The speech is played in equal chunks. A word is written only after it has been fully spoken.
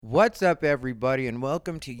What's up, everybody, and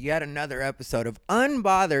welcome to yet another episode of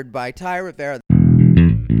Unbothered by Ty Rivera.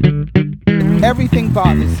 Everything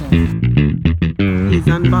bothers him. He's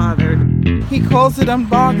unbothered. He calls it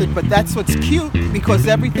unbothered, but that's what's cute because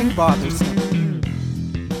everything bothers him.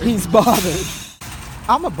 He's bothered.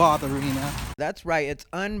 I'm a botherina. That's right, it's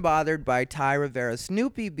Unbothered by Ty Rivera.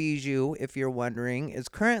 Snoopy Bijou, if you're wondering, is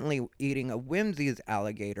currently eating a Whimsy's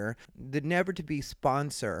alligator, the never-to-be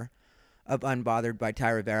sponsor of Unbothered by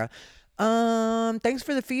Ty Rivera. Thanks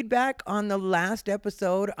for the feedback on the last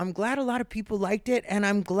episode. I'm glad a lot of people liked it, and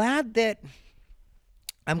I'm glad that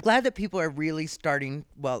people are really starting,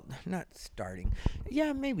 well, not starting.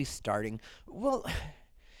 Yeah, maybe starting. Well,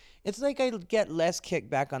 it's like I get less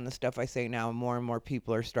kickback on the stuff I say now, and more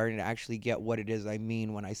people are starting to actually get what it is I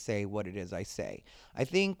mean when I say what it is I say. I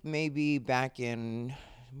think maybe back in,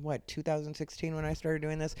 2016 when I started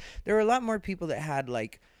doing this, there were a lot more people that had,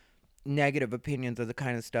 negative opinions of the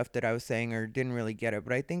kind of stuff that I was saying or didn't really get it.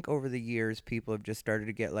 But I think over the years, people have just started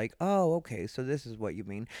to get oh, okay, so this is what you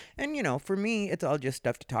mean. And, for me, it's all just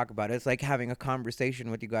stuff to talk about. It's like having a conversation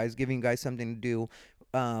with you guys, giving you guys something to do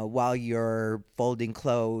while you're folding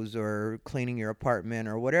clothes or cleaning your apartment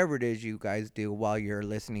or whatever it is you guys do while you're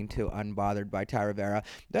listening to Unbothered by Ty Rivera.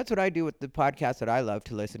 That's what I do with the podcasts that I love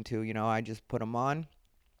to listen to. I just put them on.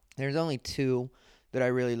 There's only two that I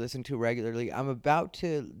really listen to regularly. I'm about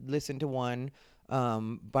to listen to one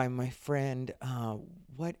by my friend.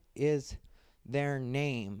 What is their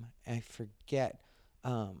name? I forget.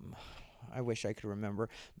 I wish I could remember.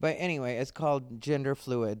 But anyway, it's called Gender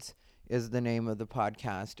Fluids is the name of the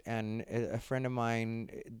podcast. And a friend of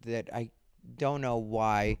mine that I don't know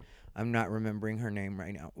why I'm not remembering her name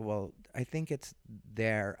right now. Well, I think it's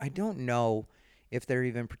there. I don't know if they're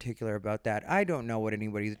even particular about that. I don't know what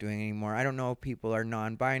anybody's doing anymore. I don't know if people are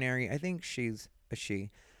non-binary. I think she's a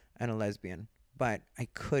she and a lesbian, but I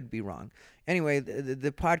could be wrong. Anyway,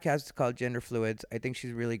 the podcast is called Gender Fluids. I think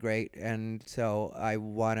she's really great, and so I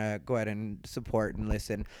want to go ahead and support and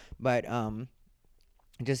listen. But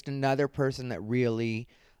just another person that really,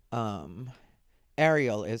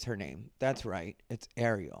 Ariel is her name. That's right. It's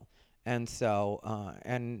Ariel. And so,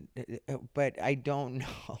 but I don't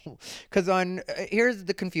know, because here's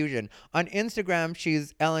the confusion. On Instagram,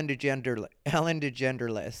 she's Ellen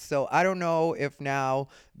DeGenderless. So I don't know if now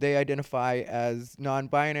they identify as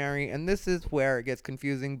non-binary, and this is where it gets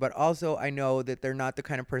confusing. But also, I know that they're not the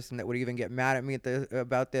kind of person that would even get mad at me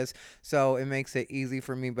about this. So it makes it easy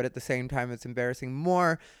for me, but at the same time, it's embarrassing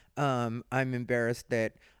more. I'm embarrassed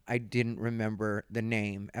that I didn't remember the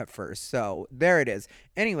name at first. So there it is.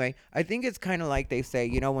 Anyway, I think it's kind of like they say,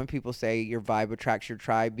 when people say your vibe attracts your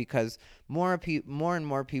tribe, because more and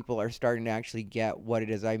more people are starting to actually get what it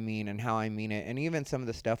is I mean and how I mean it. And even some of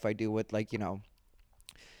the stuff I do with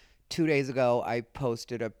 2 days ago, I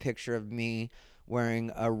posted a picture of me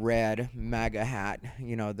wearing a red MAGA hat,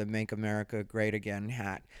 the Make America Great Again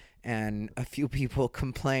hat. And a few people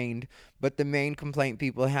complained, but the main complaint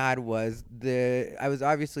people had was I was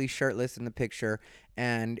obviously shirtless in the picture,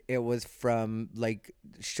 and it was from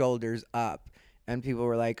shoulders up. And people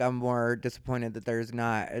were like, I'm more disappointed that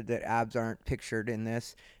that abs aren't pictured in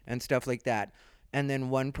this and stuff like that. And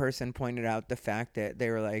then one person pointed out the fact that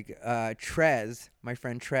they were like, Trez, my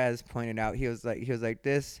friend Trez pointed out, he was like,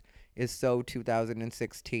 this is so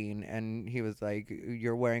 2016. And he was like,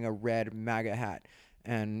 you're wearing a red MAGA hat.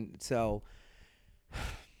 And so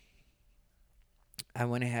I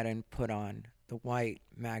went ahead and put on the white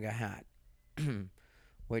MAGA hat,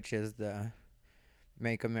 which is the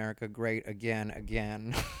Make America Great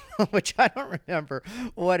Again, which I don't remember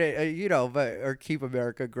what it, or Keep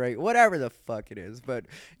America Great, whatever the fuck it is. But,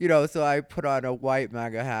 so I put on a white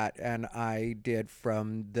MAGA hat, and I did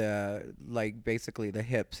from basically the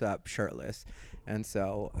hips up shirtless. And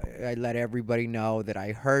so I let everybody know that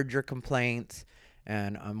I heard your complaints,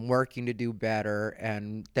 and I'm working to do better,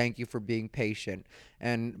 and thank you for being patient.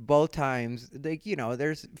 And both times,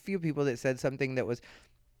 there's a few people that said something that was,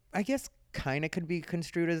 I guess, kind of could be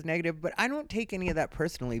construed as negative, but I don't take any of that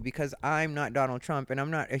personally because I'm not Donald Trump, and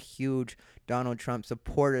I'm not a huge Donald Trump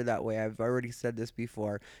supporter that way. I've already said this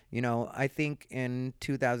before. I think in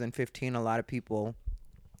 2015, a lot of people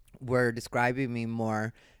were describing me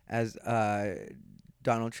more as a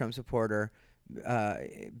Donald Trump supporter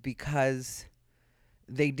because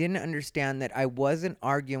they didn't understand that I wasn't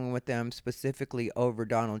arguing with them specifically over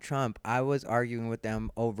Donald Trump. I was arguing with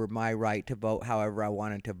them over my right to vote however I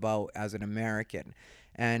wanted to vote as an American.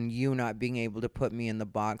 and you not being able to put me in the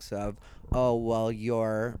box of, oh, well,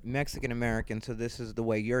 you're Mexican American, so this is the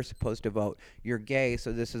way you're supposed to vote. You're gay,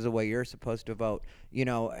 so this is the way you're supposed to vote.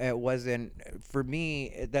 It wasn't, for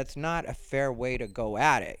me, that's not a fair way to go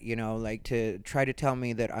at it, like to try to tell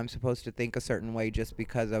me that I'm supposed to think a certain way just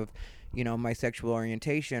because of, my sexual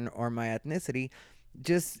orientation or my ethnicity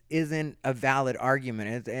just isn't a valid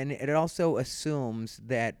argument. And it also assumes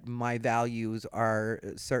that my values are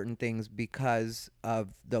certain things because of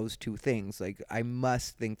those two things. Like, I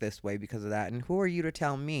must think this way because of that. And who are you to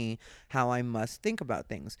tell me how I must think about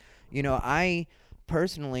things? I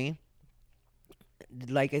personally,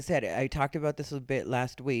 like I said, I talked about this a bit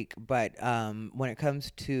last week, but when it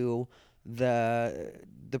comes to the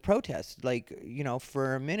the protest, like,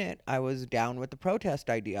 for a minute I was down with the protest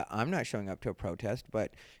idea. I'm not showing up to a protest,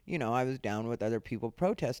 but I was down with other people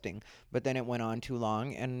protesting. But then it went on too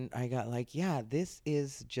long, and I got like, yeah, this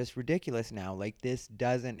is just ridiculous now. Like, this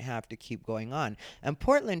doesn't have to keep going on. And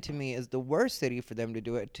Portland, to me, is the worst city for them to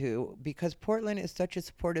do it to, because Portland is such a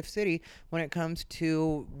supportive city when it comes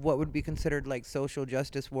to what would be considered like social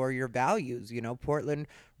justice warrior values. Portland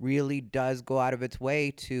really does go out of its way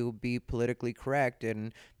to be politically correct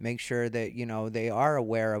and make sure that, they are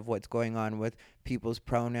aware of what's going on with people's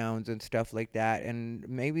pronouns and stuff like that. And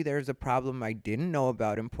maybe there's a problem I didn't know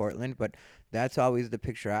about in Portland, but that's always the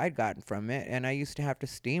picture I'd gotten from it. And I used to have to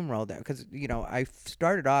steamroll that because, I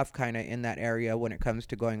started off kind of in that area when it comes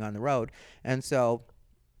to going on the road. And so,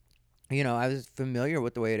 I was familiar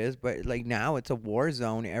with the way it is, but like now it's a war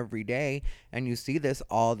zone every day, and you see this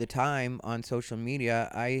all the time on social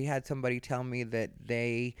media. I had somebody tell me that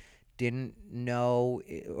they didn't know,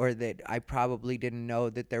 or that I probably didn't know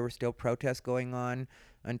that there were still protests going on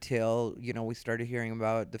until, we started hearing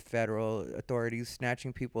about the federal authorities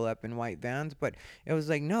snatching people up in white vans. But it was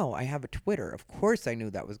like, no, I have a Twitter. Of course I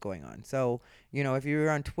knew that was going on. So, if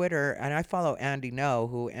you're on Twitter, and I follow Andy No,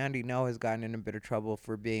 who Andy No has gotten in a bit of trouble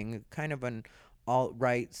for being kind of an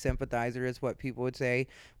alt-right sympathizer, is what people would say,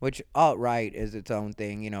 which alt-right is its own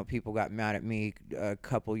thing. People got mad at me a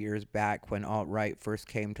couple years back when alt-right first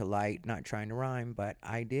came to light. Not trying to rhyme, but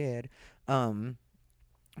I did.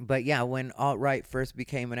 But yeah, when alt-right first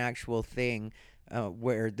became an actual thing,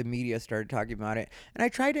 where the media started talking about it. And I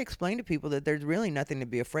try to explain to people that there's really nothing to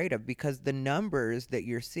be afraid of, because the numbers that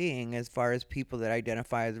you're seeing as far as people that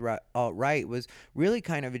identify as alt-right was really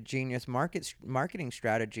kind of a genius marketing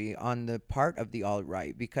strategy on the part of the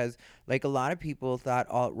alt-right, because like a lot of people thought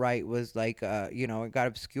alt-right was like, it got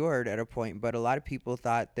obscured at a point, but a lot of people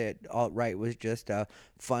thought that alt-right was just a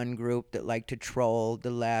fun group that liked to troll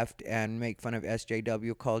the left and make fun of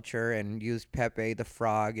SJW culture and used Pepe the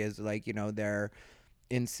Frog as like, their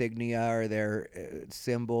insignia or their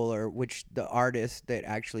symbol, or which the artist that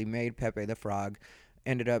actually made Pepe the Frog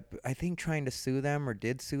ended up, I think, trying to sue them, or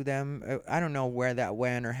did sue them. I don't know where that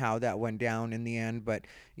went or how that went down in the end, but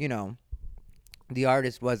the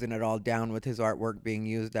artist wasn't at all down with his artwork being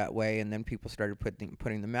used that way, and then people started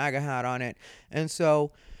putting the MAGA hat on it. And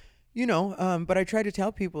so, but I try to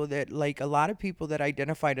tell people that, like, a lot of people that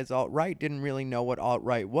identified as alt-right didn't really know what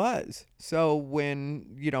alt-right was. So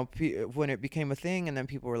when, when it became a thing, and then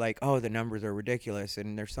people were like, oh, the numbers are ridiculous,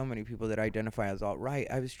 and there's so many people that identify as alt-right,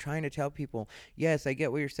 I was trying to tell people, yes, I get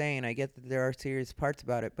what you're saying. I get that there are serious parts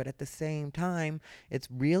about it, but at the same time, it's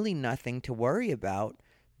really nothing to worry about,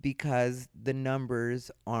 because the numbers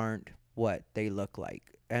aren't what they look like.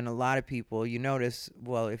 And a lot of people, you notice,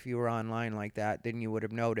 well, if you were online like that, then you would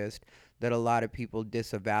have noticed that a lot of people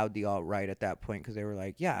disavowed the alt-right at that point, because they were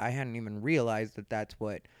like, yeah, I hadn't even realized that that's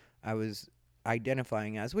what I was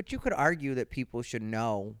identifying as, which you could argue that people should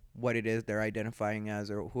know what it is they're identifying as,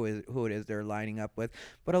 or who it is they're lining up with.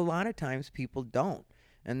 But a lot of times people don't.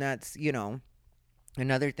 And that's,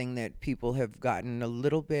 another thing that people have gotten a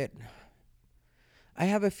little bit. I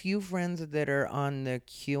have a few friends that are on the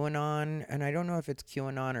QAnon, and I don't know if it's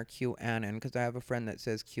QAnon or QAnon, because I have a friend that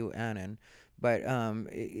says QAnon. But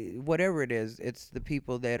whatever it is, it's the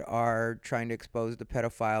people that are trying to expose the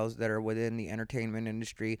pedophiles that are within the entertainment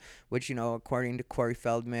industry, which, according to Corey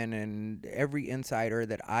Feldman and every insider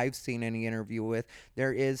that I've seen any interview with,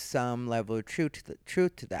 there is some level of truth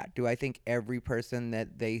to that. Do I think every person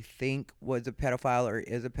that they think was a pedophile or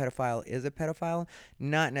is a pedophile is a pedophile?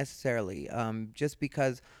 Not necessarily. Just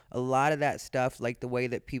because a lot of that stuff, like the way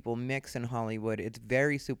that people mix in Hollywood, it's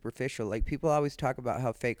very superficial. Like, people always talk about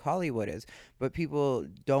how fake Hollywood is, but people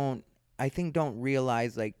I think, don't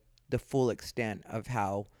realize like the full extent of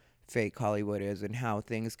how fake Hollywood is, and how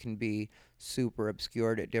things can be super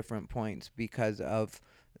obscured at different points because of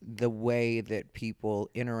the way that people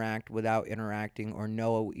interact without interacting, or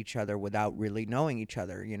know each other without really knowing each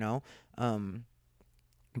other, um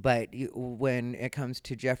But when it comes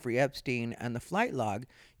to Jeffrey Epstein and the flight log,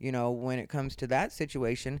 when it comes to that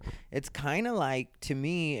situation, it's kind of like, to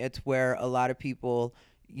me, it's where a lot of people,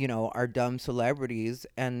 are dumb celebrities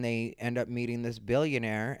and they end up meeting this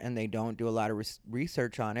billionaire and they don't do a lot of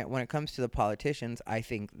research on it. When it comes to the politicians, I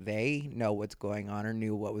think they know what's going on or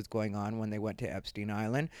knew what was going on when they went to Epstein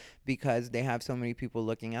Island, because they have so many people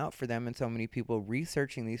looking out for them and so many people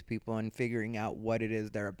researching these people and figuring out what it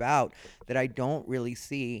is they're about, that I don't really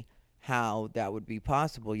see how that would be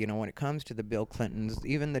possible, when it comes to the Bill Clintons,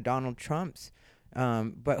 even the Donald Trumps.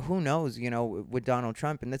 But who knows, with Donald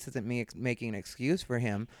Trump, and this isn't me making an excuse for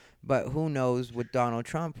him, but who knows with Donald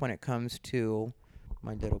Trump when it comes to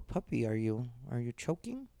my little puppy. Are you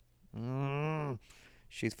choking? Mm.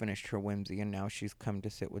 She's finished her whimsy and now she's come to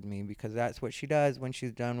sit with me, because that's what she does when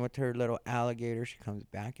she's done with her little alligator. She comes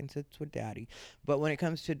back and sits with daddy. But when it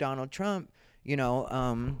comes to Donald Trump,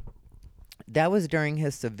 that was during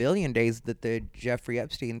his civilian days that the Jeffrey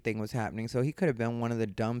Epstein thing was happening. So he could have been one of the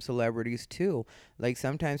dumb celebrities too. Like,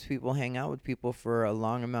 sometimes people hang out with people for a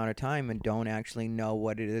long amount of time and don't actually know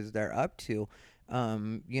what it is they're up to.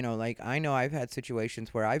 Like, I know I've had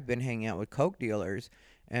situations where I've been hanging out with coke dealers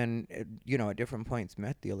and, at different points,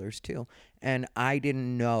 meth dealers too. And I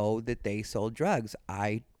didn't know that they sold drugs.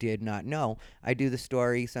 I did not know. I do the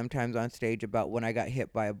story sometimes on stage about when I got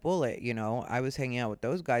hit by a bullet. I was hanging out with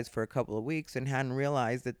those guys for a couple of weeks and hadn't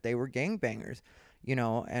realized that they were gangbangers.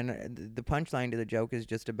 And the punchline to the joke is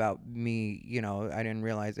just about me. I didn't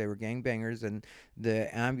realize they were gangbangers, and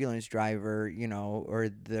the ambulance driver, or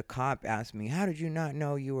the cop asked me, "How did you not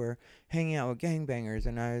know you were hanging out with gangbangers?"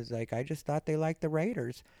 And I was like, "I just thought they liked the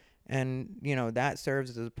Raiders." And, that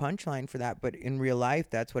serves as a punchline for that. But in real life,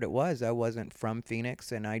 that's what it was. I wasn't from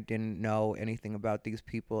Phoenix and I didn't know anything about these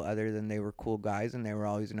people other than they were cool guys and they were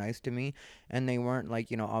always nice to me. And they weren't like,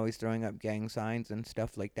 always throwing up gang signs and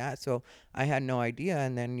stuff like that. So I had no idea.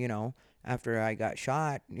 And then, after I got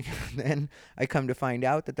shot, then I come to find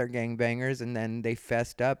out that they're gangbangers. And then they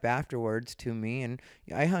fessed up afterwards to me. And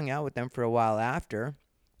I hung out with them for a while after,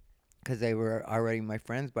 because they were already my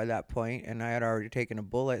friends by that point and I had already taken a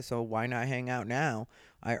bullet, so why not hang out now?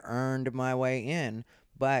 I earned my way in.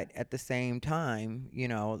 But at the same time,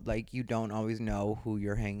 like, you don't always know who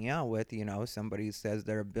you're hanging out with. Somebody says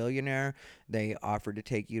they're a billionaire, they offer to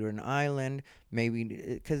take you to an island, maybe,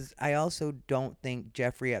 because I also don't think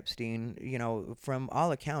Jeffrey Epstein, from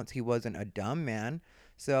all accounts, he wasn't a dumb man.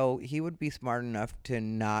 So he would be smart enough to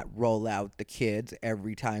not roll out the kids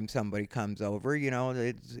every time somebody comes over.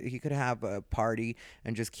 He could have a party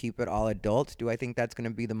and just keep it all adults. Do I think that's going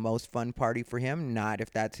to be the most fun party for him? Not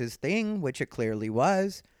if that's his thing, which it clearly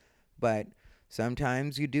was. But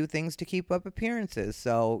sometimes you do things to keep up appearances.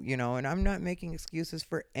 So, and I'm not making excuses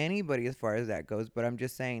for anybody as far as that goes, but I'm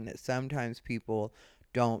just saying that sometimes people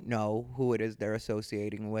don't know who it is they're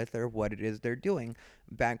associating with or what it is they're doing.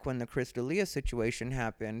 Back when the Chris D'Elia situation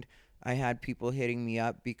happened, I had people hitting me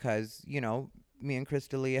up because, me and Chris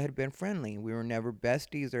D'Elia had been friendly. We were never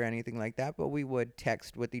besties or anything like that, but we would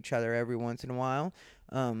text with each other every once in a while.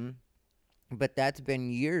 But that's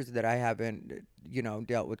been years that I haven't,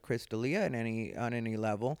 dealt with Chris D'Elia on any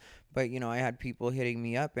level. But I had people hitting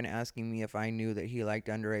me up and asking me if I knew that he liked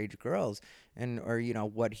underage girls, or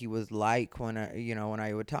what he was like when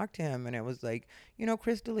I would talk to him, and it was like,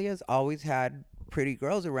 Chris D'Elia's always had pretty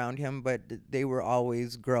girls around him, but they were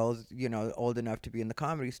always girls, old enough to be in the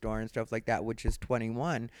Comedy Store and stuff like that, which is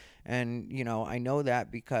 21, and I know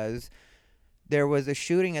that because there was a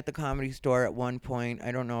shooting at the Comedy Store at one point.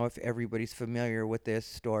 I don't know if everybody's familiar with this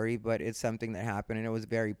story, but it's something that happened and it was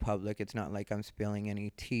very public. It's not like I'm spilling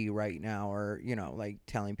any tea right now or, like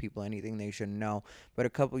telling people anything they shouldn't know. But a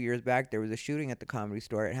couple years back, there was a shooting at the Comedy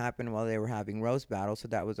Store. It happened while they were having roast battle, so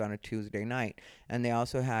that was on a Tuesday night. And they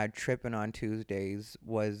also had Trippin' on Tuesdays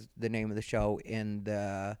was the name of the show in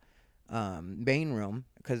the main room,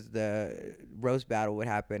 because the roast battle would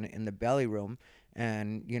happen in the belly room,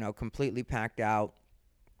 and completely packed out.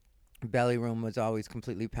 Belly room was always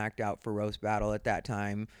completely packed out for roast battle at that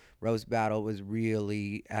time. Roast battle was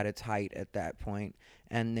really at its height at that point.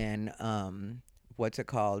 And then what's it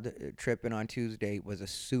called? Trippin' on Tuesday was a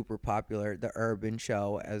super popular, the urban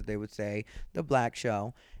show, as they would say, the black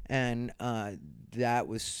show. And that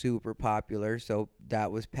was super popular, so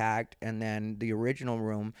that was packed. And then the original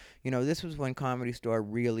room, this was when Comedy Store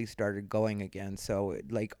really started going again. So,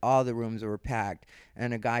 like, all the rooms were packed,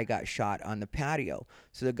 and a guy got shot on the patio.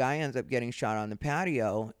 So the guy ends up getting shot on the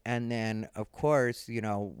patio, and then, of course,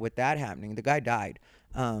 with that happening, the guy died.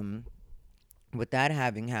 with that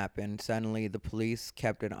having happened, suddenly the police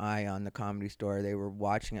kept an eye on the Comedy Store. They were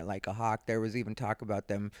watching it like a hawk. There was even talk about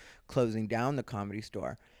them closing down the Comedy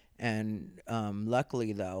Store. And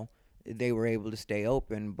luckily, though, they were able to stay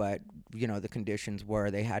open, but the conditions were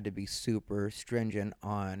they had to be super stringent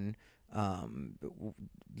on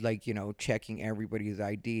checking everybody's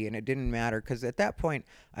ID. And it didn't matter because at that point,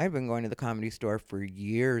 I'd been going to the Comedy Store for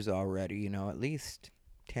years already, at least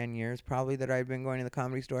 10 years probably that I'd been going to the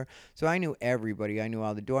Comedy Store. So I knew everybody. I knew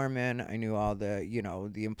all the doormen. I knew all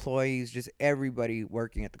the employees. Just everybody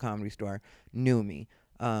working at the Comedy Store knew me.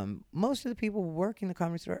 Most of the people working the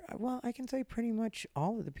Comedy Store, well, I can say pretty much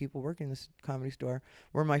all of the people working this Comedy Store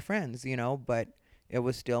were my friends, but it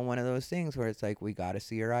was still one of those things where it's like, we got to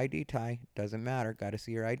see your ID, Ty. Doesn't matter. Got to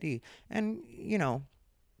see your ID. And,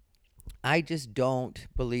 I just don't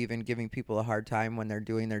believe in giving people a hard time when they're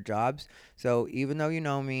doing their jobs. So even though you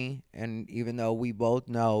know me, and even though we both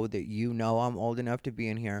know that I'm old enough to be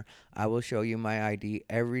in here, I will show you my ID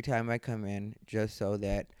every time I come in, just so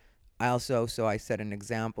that I set an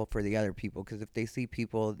example for the other people. Because if they see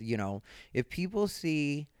people, if people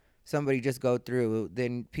see somebody just go through,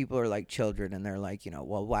 then people are like children and they're like,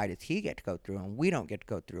 well, why does he get to go through and we don't get to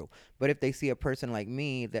go through? But if they see a person like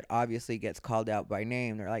me that obviously gets called out by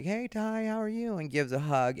name, they're like, hey, Ty, how are you? And gives a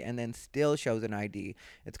hug and then still shows an ID.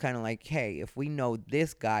 It's kind of like, hey, if we know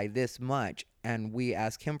this guy this much and we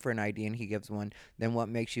ask him for an ID and he gives one, then what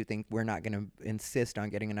makes you think we're not going to insist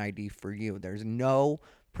on getting an ID for you? There's no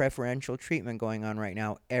preferential treatment going on right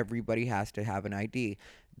now. Everybody has to have an ID.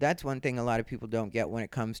 That's one thing a lot of people don't get when it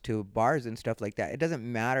comes to bars and stuff like that. It doesn't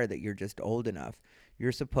matter that you're just old enough.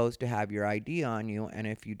 You're supposed to have your ID on you, and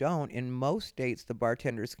if you don't, in most states, the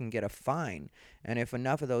bartenders can get a fine. And if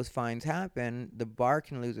enough of those fines happen, the bar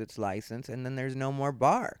can lose its license, and then there's no more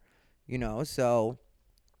bar. So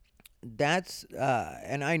that's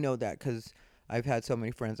and I know that because I've had so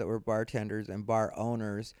many friends that were bartenders and bar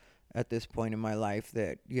owners at this point in my life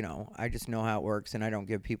that I just know how it works and I don't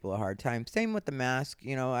give people a hard time. Same with the mask.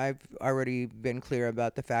 I've already been clear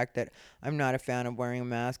about the fact that I'm not a fan of wearing a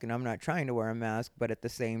mask and I'm not trying to wear a mask, but at the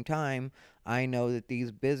same time I know that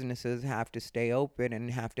these businesses have to stay open and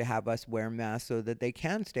have to have us wear masks so that they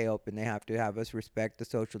can stay open. They have to have us respect the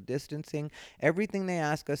social distancing. Everything they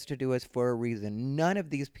ask us to do is for a reason. None of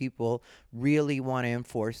these people really want to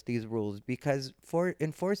enforce these rules because for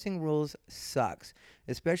enforcing rules sucks,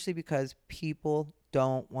 especially because people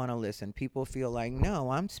don't want to listen. People feel like, no,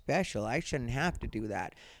 I'm special. I shouldn't have to do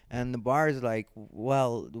that. And the bar is like,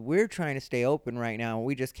 well, we're trying to stay open right now.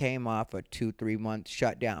 We just came off a 2-3 month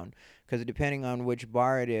shutdown because depending on which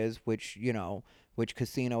bar it is, which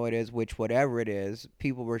casino it is, which whatever it is,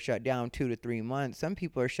 people were shut down 2 to 3 months. Some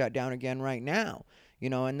people are shut down again right now.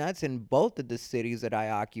 And that's in both of the cities that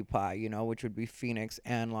I occupy, which would be Phoenix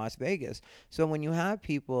and Las Vegas. So when you have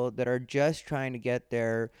people that are just trying to get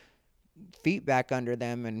their feet back under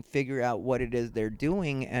them and figure out what it is they're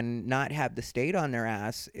doing and not have the state on their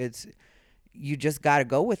ass, you just got to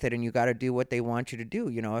go with it and you got to do what they want you to do.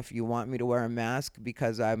 If you want me to wear a mask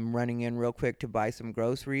because I'm running in real quick to buy some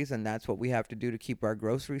groceries and that's what we have to do to keep our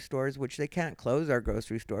grocery stores, which they can't close our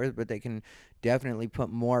grocery stores, but they can definitely put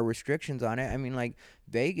more restrictions on it. I mean, like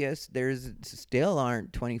Vegas, there's still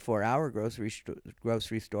aren't 24-hour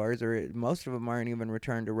grocery stores, or most of them aren't even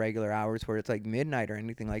returned to regular hours where it's like midnight or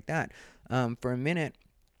anything like that. For a minute,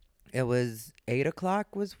 it was 8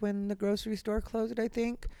 o'clock was when the grocery store closed, I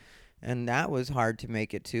think. And that was hard to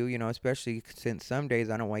make it to, especially since some days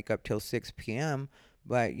I don't wake up till 6 p.m.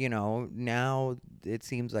 But, now it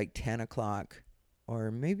seems like 10 o'clock or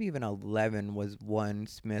maybe even 11 was one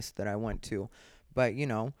Smith's that I went to. But,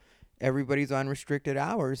 everybody's on restricted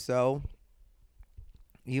hours. So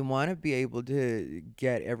you want to be able to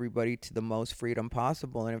get everybody to the most freedom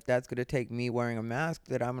possible. And if that's going to take me wearing a mask,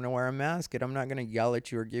 then I'm going to wear a mask. And I'm not going to yell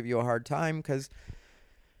at you or give you a hard time because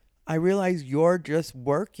I realize you're just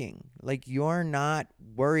working. Like, you're not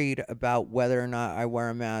worried about whether or not I wear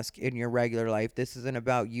a mask in your regular life. This isn't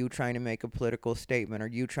about you trying to make a political statement or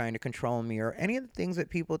you trying to control me or any of the things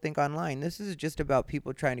that people think online. This is just about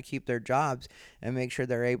people trying to keep their jobs and make sure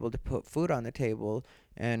they're able to put food on the table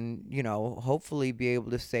and, hopefully be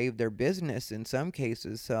able to save their business in some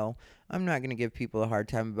cases. So I'm not going to give people a hard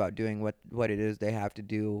time about doing what it is they have to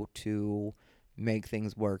do to make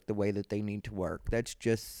things work the way that they need to work. That's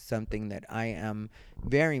just something that I am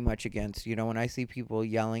very much against. When I see people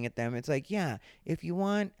yelling at them, it's like, yeah, if you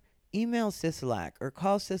want, email Sisolak or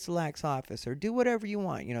call Sisolak's office or do whatever you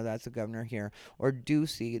want. That's the governor here. Or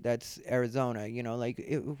Ducey, that's Arizona.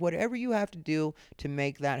 Whatever you have to do to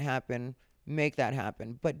make that happen, make that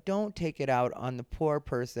happen. But don't take it out on the poor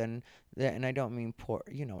person. And I don't mean poor,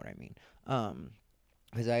 you know what I mean.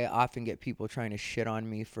 Because I often get people trying to shit on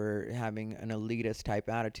me for having an elitist type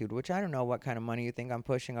attitude, which I don't know what kind of money you think I'm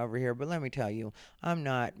pushing over here, but let me tell you, I'm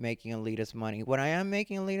not making elitist money. When I am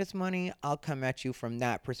making elitist money, I'll come at you from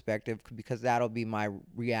that perspective because that'll be my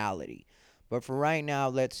reality. But for right now,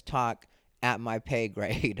 let's talk at my pay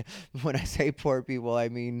grade. When I say poor people, I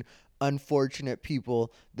mean unfortunate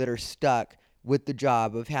people that are stuck with the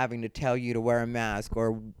job of having to tell you to wear a mask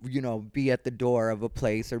or be at the door of a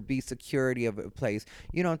place or be security of a place.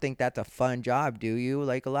 You don't think that's a fun job, do you?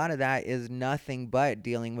 Like, a lot of that is nothing but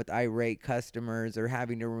dealing with irate customers or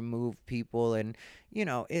having to remove people, and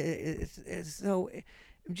it's so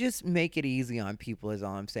just make it easy on people is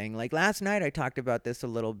all I'm saying. Like, last night I talked about this a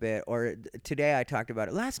little bit, or today I talked about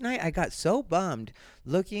it. Last night I got so bummed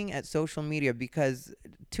looking at social media because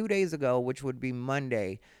 2 days ago, which would be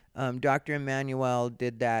Monday, Dr. Emmanuel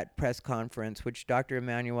did that press conference, which Dr.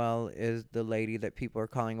 Emmanuel is the lady that people are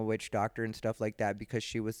calling a witch doctor and stuff like that because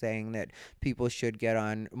she was saying that people should get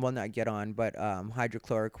on, well, not get on, but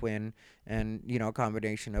hydrochloroquine and, a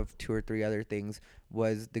combination of two or three other things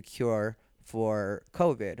was the cure for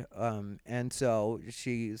COVID. And so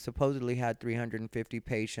she supposedly had 350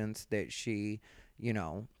 patients that she, you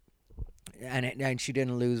know, and she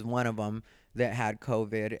didn't lose one of them that had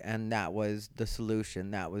COVID, and that was the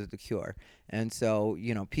solution. That was the cure. And so,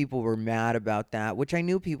 people were mad about that, which I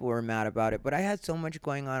knew people were mad about it, but I had so much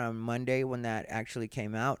going on Monday when that actually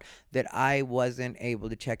came out that I wasn't able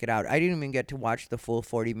to check it out. I didn't even get to watch the full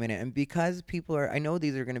 40-minute. And because I know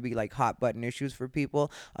these are going to be like hot button issues for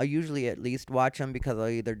people, I'll usually at least watch them because I'll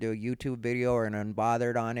either do a YouTube video or an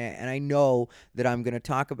Unbothered on it. And I know that I'm going to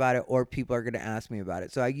talk about it or people are going to ask me about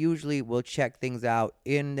it. So I usually will check things out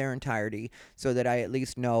in their entirety so that I at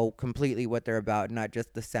least know completely what they're about, not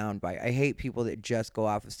just the sound bite. I hate people that just go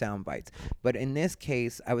off of sound bites. But in this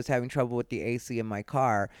case, I was having trouble with the AC in my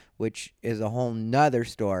car, which is a whole nother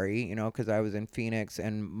story, because I was in Phoenix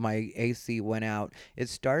and my AC went out. It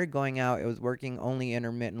started going out. It was working only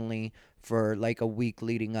intermittently for like a week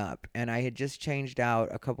leading up. And I had just changed out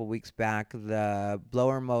a couple weeks back the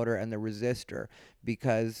blower motor and the resistor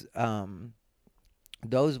because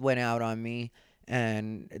those went out on me,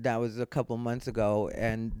 and that was a couple months ago,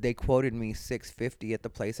 and they quoted me $650 at the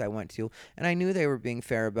place I went to, and I knew they were being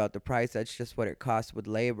fair about the price. That's just what it costs with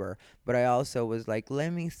labor. But I also was like,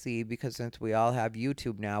 let me see, because since we all have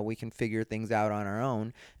YouTube now, we can figure things out on our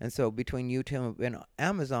own. And so between YouTube and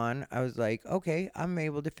Amazon, I was like, okay, I'm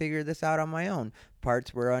able to figure this out on my own.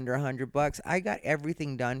 Parts were under $100. I got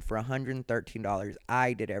everything done for $113.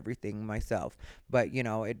 I did everything myself. But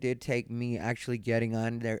it did take me actually getting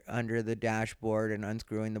under the dashboard and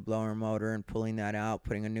unscrewing the blower motor and pulling that out,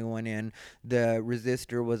 putting a new one in. The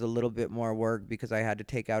resistor was a little bit more work because I had to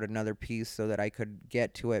take out another piece so that I could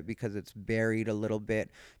get to it because it's buried a little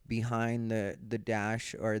bit behind the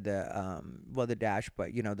dash, or the dash,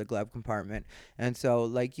 but the glove compartment. And so,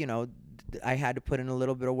 I had to put in a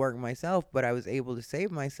little bit of work myself, but I was able to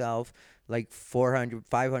save myself like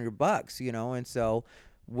 $400-$500, and so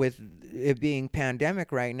with it being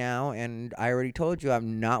pandemic right now, and I already told you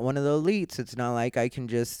I'm not one of the elites. It's not like I can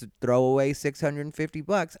just throw away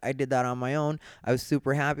 $650. I did that on my own. I was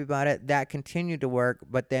super happy about it. That continued to work,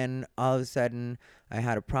 but then all of a sudden I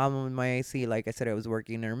had a problem with my AC. Like I said, it was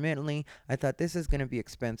working intermittently. I thought this is going to be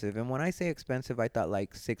expensive, and when I say expensive, I thought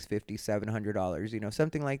like $650-$700,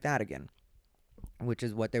 something like that again, which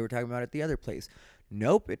is what they were talking about at the other place.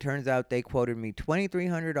 Nope, it turns out they quoted me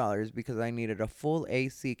 $2,300 because I needed a full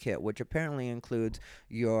AC kit, which apparently includes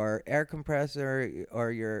your air compressor,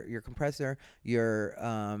 or your compressor, your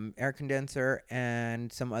air condenser, and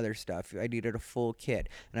some other stuff. I needed a full kit.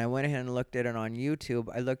 And I went ahead and looked at it on YouTube.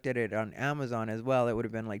 I looked at it on Amazon as well. It would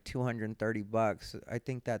have been like $230. I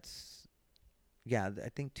think that's, yeah, I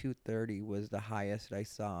think 230 was the highest I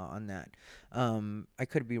saw on that. I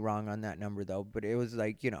could be wrong on that number though, but it was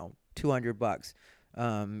like, $200.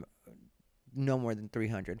 No more than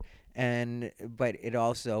 300. But it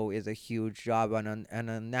also is a huge job and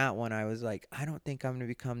on that one I was like, I don't think I'm going to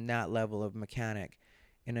become that level of mechanic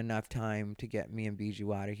in enough time to get me and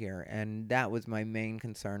Bijou out of here. And that was my main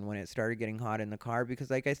concern when it started getting hot in the car, because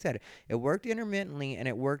like I said, it worked intermittently, and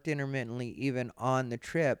it worked intermittently even on the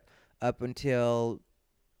trip up until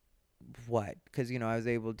what? Because I was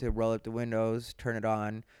able to roll up the windows, turn it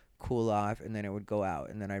on, cool off, and then it would go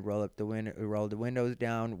out. And then I'd roll the windows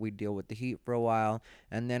down. We'd deal with the heat for a while,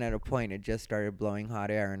 and then at a point it just started blowing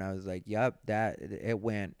hot air, and I was like, "Yep, that it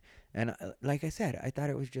went." And like I said, I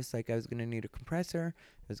thought it was just like I was gonna need a compressor.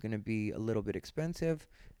 It was gonna be a little bit expensive,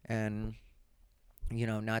 and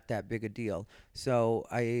not that big a deal. So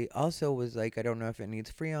I also was like, I don't know if it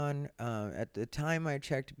needs Freon. At the time I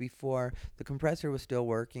checked before, the compressor was still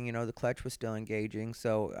working, the clutch was still engaging,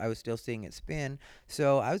 so I was still seeing it spin.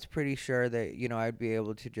 So I was pretty sure that, I'd be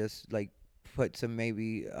able to just like put some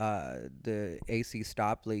maybe the AC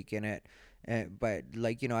stop leak in it. But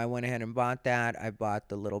like I went ahead and bought that. I bought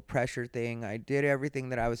the little pressure thing. I did everything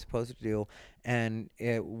that I was supposed to do, and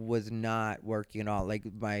it was not working at all. Like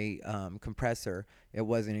my compressor, it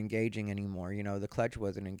wasn't engaging anymore. The clutch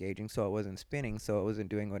wasn't engaging, so it wasn't spinning, so it wasn't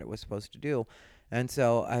doing what it was supposed to do. And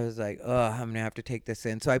so I was like, oh, I'm gonna have to take this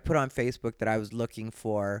in. So I put on Facebook that I was looking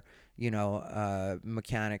for, a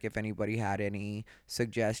mechanic if anybody had any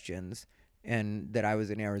suggestions, and that I was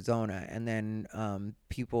in Arizona. And then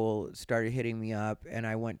people started hitting me up, and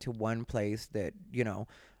I went to one place that,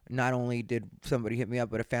 not only did somebody hit me up,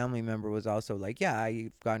 but a family member was also like, yeah,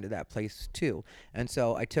 I've gone to that place too. And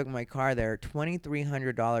so I took my car there.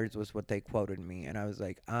 $2,300 was what they quoted me. And I was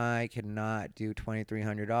like, I cannot do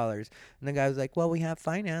 $2,300. And the guy was like, well, we have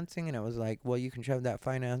financing. And I was like, well, you can shove that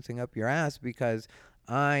financing up your ass, because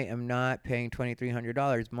I am not paying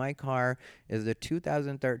 $2,300. My car is a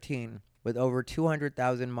 2013 with over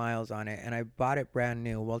 200,000 miles on it, and I bought it brand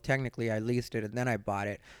new. Well, technically I leased it and then I bought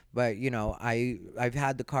it, but I've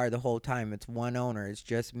had the car the whole time. It's one owner. It's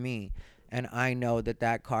just me. And I know that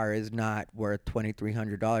that car is not worth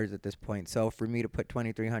 $2,300 at this point. So for me to put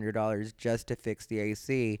 $2,300 just to fix the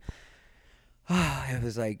AC, it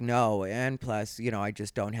was like, no. And plus, I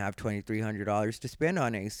just don't have $2,300 to spend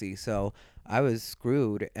on AC. So I was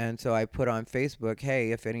screwed. And so I put on Facebook,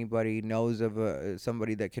 hey, if anybody knows of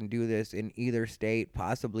somebody that can do this in either state,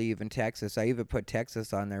 possibly even Texas. I even put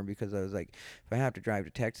Texas on there because I was like, if I have to drive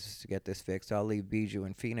to Texas to get this fixed, I'll leave Bijou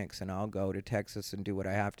in Phoenix and I'll go to Texas and do what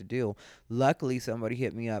I have to do. Luckily, somebody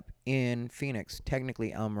hit me up in Phoenix,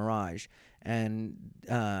 technically El Mirage. And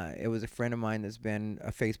it was a friend of mine that's been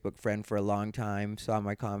a Facebook friend for a long time, saw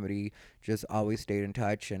my comedy, just always stayed in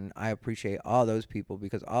touch. And I appreciate all those people,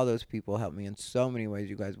 because all those people helped me in so many ways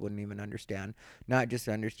you guys wouldn't even understand. Not just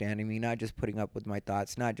understanding me, not just putting up with my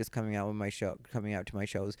thoughts, not just coming out to my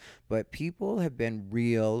shows, but people have been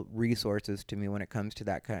real resources to me when it comes to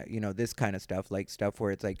that kind of, this kind of stuff, like stuff where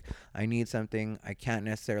it's like, I need something, I can't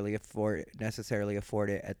necessarily afford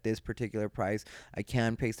it at this particular price. I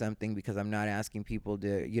can pay something because I'm not asking people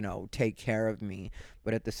to, take care of me.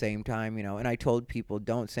 But at the same time, and I told people,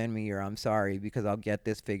 don't send me your I'm sorry, because I'll get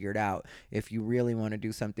this figured out. If you really want to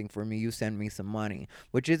do something for me, you send me some money,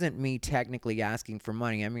 which isn't me technically asking for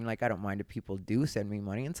money. I mean, like, I don't mind if people do send me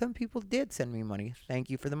money, and some people did send me money. Thank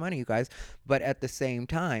you for the money, you guys. But at the same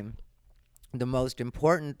time, the most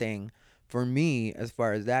important thing for me, as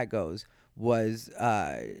far as that goes, was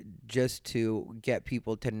just to get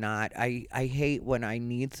people to not. I hate when I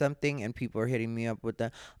need something and people are hitting me up with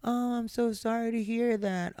the, oh, I'm so sorry to hear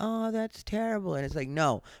that. Oh, that's terrible. And it's like,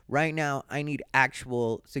 no, right now I need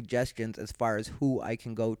actual suggestions as far as who I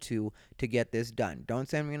can go to get this done. Don't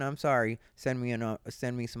send me an I'm sorry. Send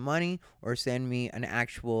me some money, or send me an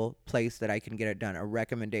actual place that I can get it done, a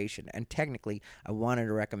recommendation. And technically, I wanted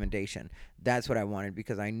a recommendation. That's what I wanted,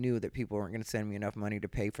 because I knew that people weren't going to send me enough money to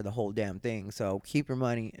pay for the whole damn thing. So keep your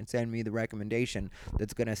money and send me the recommendation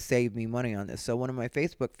that's going to save me money on this. So one of my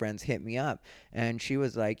Facebook friends hit me up, and she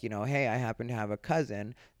was like, hey, I happen to have a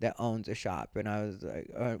cousin that owns a shop. And I was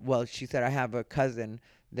like, well, she said, I have a cousin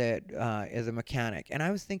that is a mechanic. And I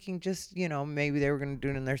was thinking, just, maybe they were going to do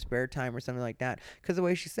it in their spare time or something like that, because the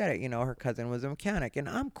way she said it, her cousin was a mechanic. And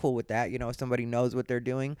I'm cool with that. If somebody knows what they're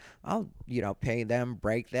doing, I'll, pay them,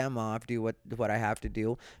 break them off, do what I have to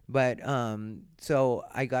do. But so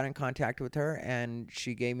I got in contact with her, and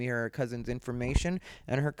she gave me her cousin's information.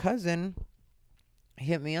 And her cousin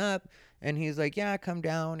hit me up, and he's like, yeah, come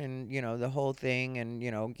down, and the whole thing,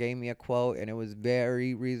 and gave me a quote, and it was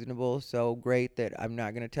very reasonable. So great that I'm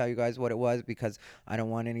not going to tell you guys what it was, because I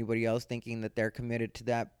don't want anybody else thinking that they're committed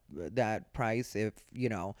to that price.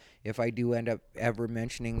 If I do end up ever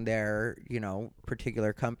mentioning their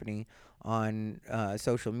particular company on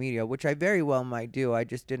social media, which I very well might do, I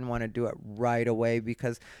just didn't want to do it right away,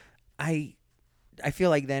 because I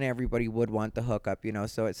feel like then everybody would want the hookup,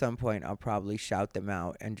 so at some point I'll probably shout them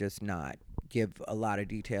out and just not give a lot of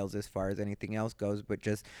details as far as anything else goes, but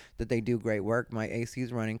just that they do great work. My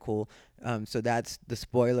AC's running cool. So that's the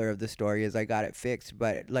spoiler of the story is I got it fixed.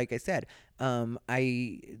 But like I said,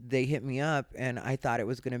 they hit me up and I thought it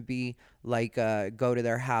was gonna be like go to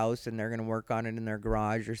their house and they're gonna work on it in their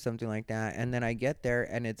garage or something like that. And then I get there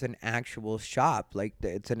and it's an actual shop, like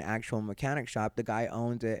it's an actual mechanic shop. The guy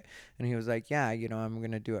owns it, and he was like, "Yeah, I'm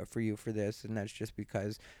gonna do it for you for this, and that's just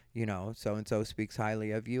because so and so speaks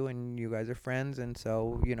highly of you, and you guys are friends, and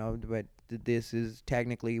so but." This is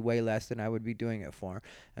technically way less than I would be doing it for.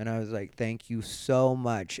 And I was like, thank you so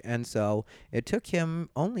much. And so it took him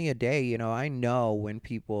only a day. I know when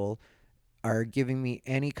people are giving me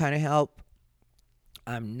any kind of help,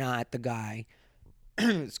 I'm not the guy.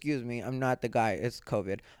 Excuse me, I'm not the guy. It's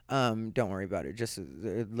COVID. Don't worry about it. Just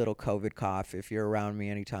a little COVID cough. If you're around me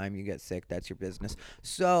anytime you get sick, that's your business.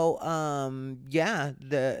 So, yeah,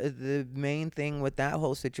 the main thing with that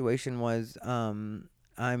whole situation was,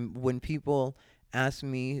 I'm when people ask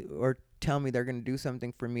me or tell me they're going to do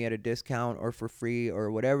something for me at a discount or for free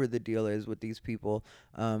or whatever the deal is with these people,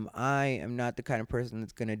 I am not the kind of person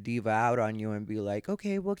that's going to diva out on you and be like,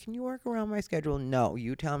 okay, well, can you work around my schedule? No,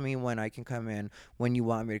 you tell me when I can come in, when you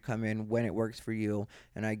want me to come in, when it works for you.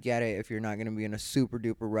 And I get it if you're not going to be in a super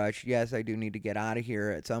duper rush. Yes, I do need to get out of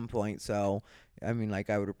here at some point. So, I mean, like,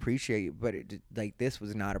 I would appreciate, but like, this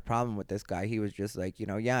was not a problem with this guy. He was just like,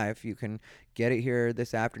 yeah, if you can get it here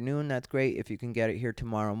this afternoon, that's great. If you can get it here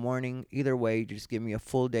tomorrow morning, either way, just give me a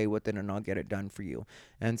full day with it and I'll get it done for you.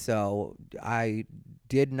 And so I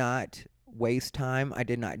did not waste time. I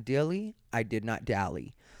did not dilly. I did not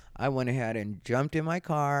dally. I went ahead and jumped in my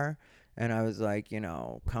car and I was like,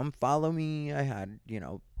 come follow me. I had,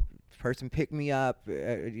 person pick me up,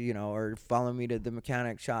 or follow me to the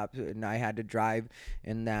mechanic shop, and I had to drive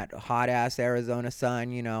in that hot ass Arizona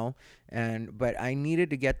sun, but I needed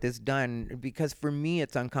to get this done because for me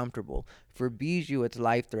it's uncomfortable. For Bijou it's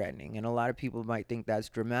life threatening, and a lot of people might think that's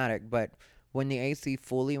dramatic, but when the AC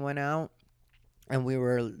fully went out and we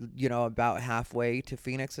were, about halfway to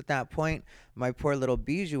Phoenix at that point, my poor little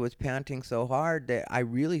Bijou was panting so hard that I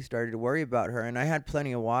really started to worry about her. And I had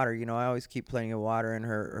plenty of water. I always keep plenty of water in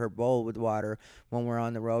her bowl with water when we're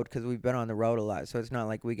on the road because we've been on the road a lot. So it's not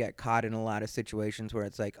like we get caught in a lot of situations where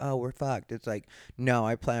it's like, oh, we're fucked. It's like, no,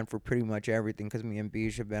 I plan for pretty much everything because me and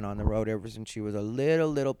Bijou have been on the road ever since she was a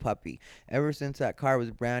little puppy. Ever since that car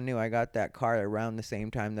was brand new, I got that car around the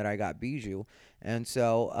same time that I got Bijou. And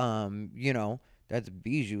so, that's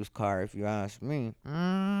Bijou's car, if you ask me.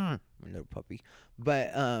 My little puppy.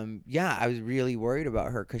 But, yeah, I was really worried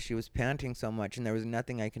about her because she was panting so much and there was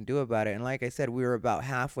nothing I can do about it. And like I said, we were about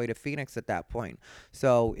halfway to Phoenix at that point.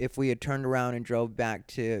 So if we had turned around and drove back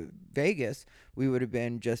to Vegas, we would have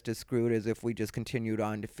been just as screwed as if we just continued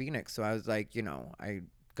on to Phoenix. So I was like, I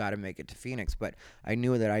got to make it to Phoenix, but I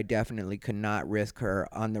knew that I definitely could not risk her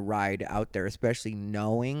on the ride out there, especially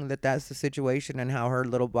knowing that that's the situation and how her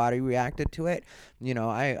little body reacted to it.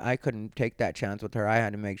 I couldn't take that chance with her. I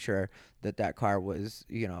had to make sure that car was,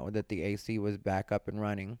 that the AC was back up and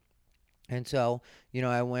running. And so,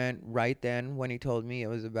 I went right then when he told me. It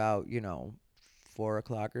was about, 4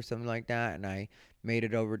 o'clock or something like that, and I made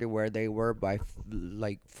it over to where they were by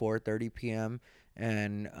like 4:30 p.m.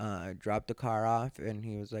 and dropped the car off. And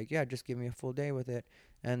he was like, "Yeah, just give me a full day with it."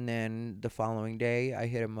 And then the following day, I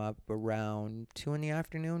hit him up around 2 in the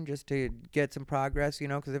afternoon just to get some progress,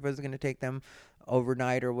 because if it was going to take them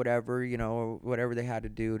overnight or whatever, or whatever they had to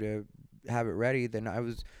do to have it ready, then I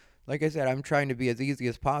was, like I said, I'm trying to be as easy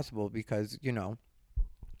as possible because,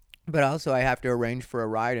 but also I have to arrange for a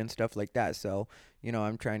ride and stuff like that. So,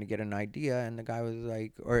 I'm trying to get an idea. And the guy was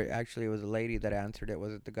like, or actually it was a lady that answered it.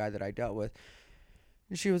 Was it the guy that I dealt with?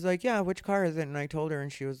 And she was like, yeah, which car is it? And I told her,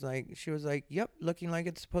 and she was like, yep, looking like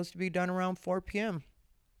it's supposed to be done around 4 p.m.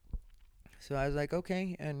 So I was like,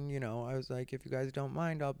 okay. And, I was like, if you guys don't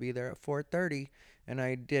mind, I'll be there at 4:30. And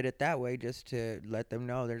I did it that way just to let them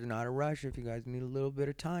know there's not a rush. If you guys need a little bit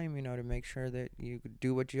of time, to make sure that you could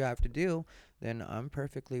do what you have to do, then I'm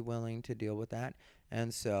perfectly willing to deal with that.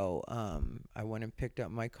 And so I went and picked up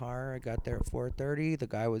my car. I got there at 4:30. The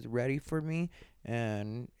guy was ready for me.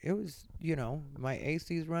 And it was, my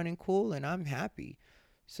AC's running cool and I'm happy.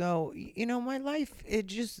 So, my life, it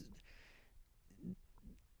just,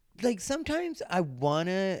 like, sometimes I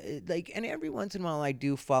wanna, like, and every once in a while I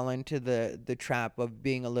do fall into the trap of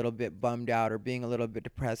being a little bit bummed out or being a little bit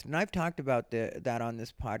depressed. And I've talked about that on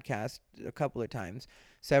this podcast a couple of times,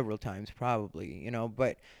 several times probably,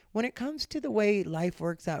 but when it comes to the way life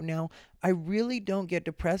works out now, I really don't get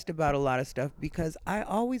depressed about a lot of stuff because I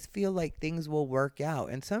always feel like things will work out.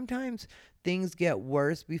 And sometimes things get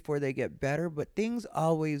worse before they get better, but things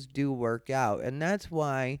always do work out. And that's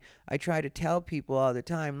why I try to tell people all the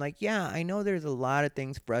time, like, yeah, I know there's a lot of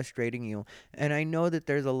things frustrating you, and I know that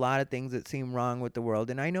there's a lot of things that seem wrong with the world,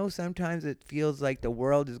 and I know sometimes it feels like the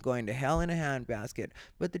world is going to hell in a handbasket,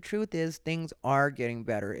 but the truth is things are getting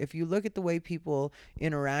better. If you look at the way people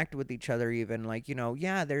interact with each other, even, like,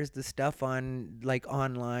 yeah, there's the stuff on, like,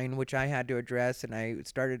 online, which I had to address, and I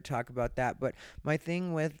started to talk about that. But my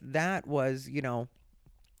thing with that was,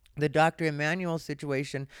 the Dr. Emmanuel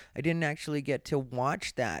situation, I didn't actually get to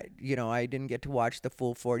watch that. I didn't get to watch the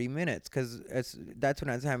full 40 minutes because that's when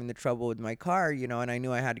I was having the trouble with my car, and I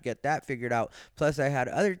knew I had to get that figured out. Plus, I had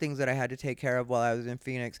other things that I had to take care of while I was in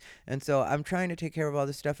Phoenix. And so I'm trying to take care of all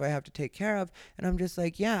the stuff I have to take care of. And I'm just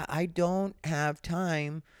like, yeah, I don't have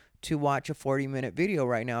time to watch a 40-minute video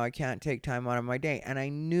right now. I can't take time out of my day. And I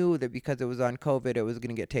knew that because it was on COVID, it was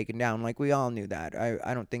going to get taken down. Like, we all knew that.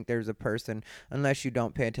 I don't think there's a person, unless you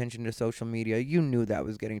don't pay attention to social media, you knew that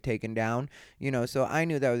was getting taken down. So I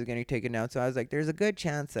knew that was getting taken down. So I was like, there's a good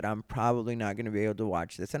chance that I'm probably not going to be able to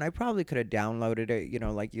watch this. And I probably could have downloaded it,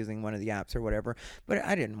 like using one of the apps or whatever. But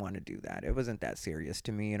I didn't want to do that. It wasn't that serious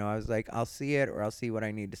to me. I was like, I'll see it, or I'll see what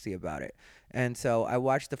I need to see about it. And so I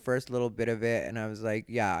watched the first little bit of it, and I was like,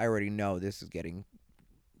 yeah, I already know this is getting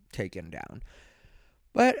taken down.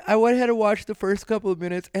 But I went ahead and watched the first couple of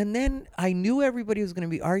minutes, and then I knew everybody was going to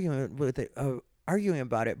be arguing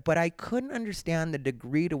about it, but I couldn't understand the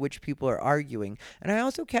degree to which people are arguing. And I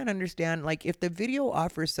also can't understand, like, if the video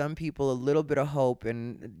offers some people a little bit of hope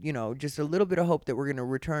and, just a little bit of hope that we're going to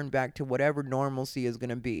return back to whatever normalcy is going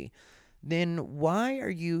to be, then why are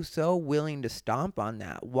you so willing to stomp on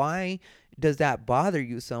that? Why does that bother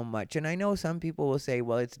you so much? And I know some people will say,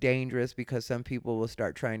 well, it's dangerous because some people will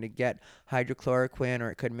start trying to get hydrochloroquine,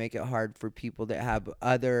 or it could make it hard for people that have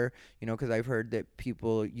other, because I've heard that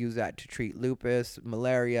people use that to treat lupus,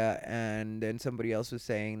 malaria, and then somebody else was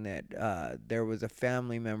saying that there was a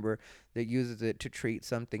family member that uses it to treat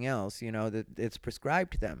something else, that it's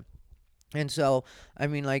prescribed to them. And so, I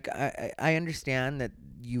mean, like, I understand that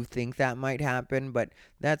you think that might happen, but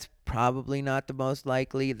that's probably not the most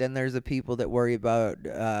likely. Then there's the people that worry about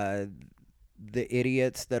the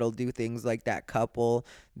idiots that'll do things like that couple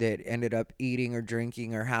that ended up eating or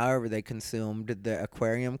drinking or however they consumed the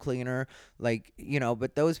aquarium cleaner. Like,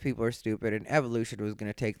 but those people are stupid, and evolution was going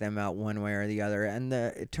to take them out one way or the other. And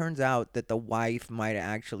it turns out that the wife might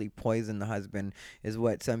actually poison the husband, is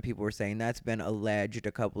what some people were saying. That's been alleged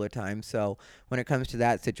a couple of times. So when it comes to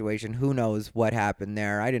that situation, who knows what happened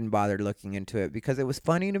there? I didn't bother looking into it because it was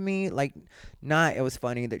funny to me. Like, it was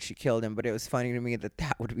funny that she killed him, but it was funny to me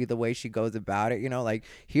that would be the way she goes about it. Like,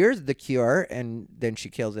 here's the cure, and then she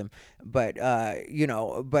kills him. But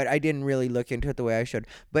but I didn't really look into it the way I should.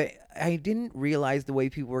 But I didn't realize the way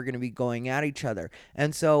people were going to be going at each other.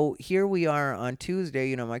 And so here we are on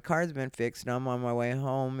Tuesday. My car's been fixed, and I'm on my way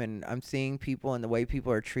home, and I'm seeing people and the way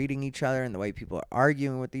people are treating each other and the way people are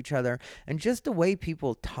arguing with each other and just the way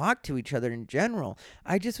people talk to each other in general.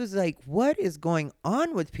 I just was like, what is going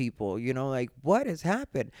on with people? Like, what has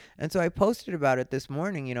happened? And so I posted about it this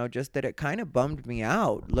morning, just that it kind of bummed me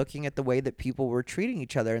out looking at the way that people were treating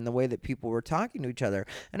each other and the way that people were talking to each other.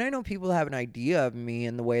 And I know people have an idea of me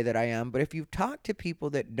and the way that I am, but if you talk to people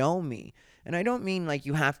that know me, and I don't mean like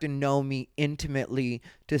you have to know me intimately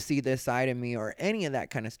to see this side of me or any of that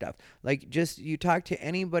kind of stuff. Like, just you talk to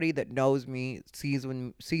anybody that knows me, sees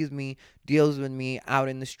me, deals with me out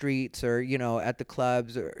in the streets or, at the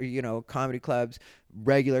clubs or, comedy clubs,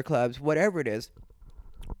 regular clubs, whatever it is.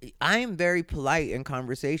 I am very polite in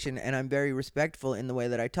conversation, and I'm very respectful in the way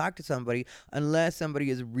that I talk to somebody, unless somebody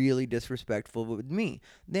is really disrespectful with me.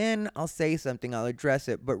 Then I'll say something, I'll address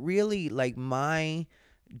it. But really, like, my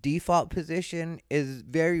default position is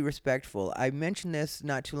very respectful. I mentioned this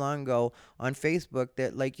not too long ago on Facebook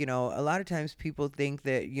that, like, a lot of times people think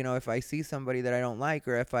that, if I see somebody that I don't like,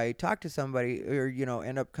 or if I talk to somebody or,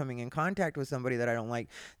 end up coming in contact with somebody that I don't like,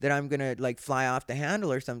 that I'm going to, like, fly off the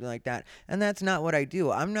handle or something like that. And that's not what I do.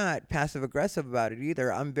 I'm not passive aggressive about it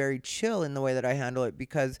either. I'm very chill in the way that I handle it,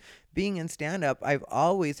 because being in stand-up, I've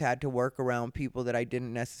always had to work around people that I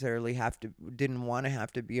didn't want to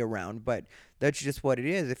have to be around. But that's just what it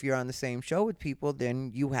is. If you're on the same show with people,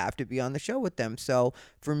 then you have to be on the show with them. So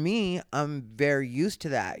for me, I'm very used to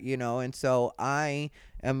that, and so I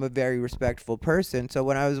am a very respectful person. So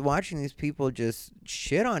when I was watching these people just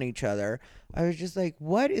shit on each other, I was just like,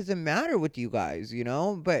 what is the matter with you guys, you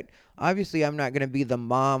know? But obviously, I'm not going to be the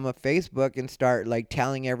mom of Facebook and start like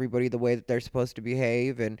telling everybody the way that they're supposed to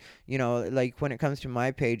behave. And, you know, like when it comes to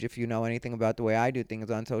my page, if you know anything about the way I do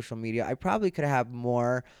things on social media, I probably could have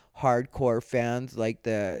more hardcore fans, like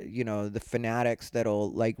the, you know, the fanatics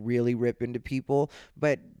that'll like really rip into people.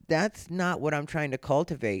 But that's not what I'm trying to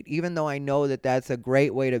cultivate, even though I know that that's a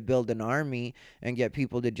great way to build an army and get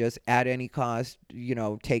people to just at any cost, you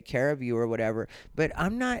know, take care of you or whatever. But I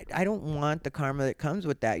don't want the karma that comes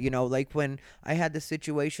with that. You know, like when I had the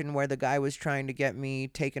situation where the guy was trying to get me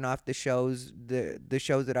taken off the shows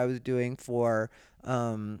that I was doing for,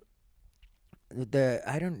 um,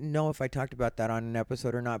 I don't know if I talked about that on an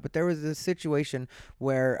episode or not, but there was this situation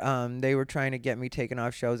where they were trying to get me taken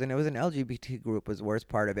off shows, and it was an LGBT group was the worst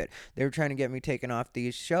part of it. They were trying to get me taken off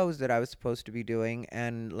these shows that I was supposed to be doing,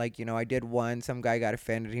 and like, you know, I did one. Some guy got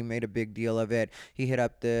offended. He made a big deal of it. He hit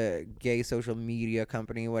up the gay social media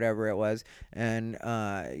company, whatever it was, and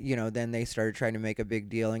you know, then they started trying to make a big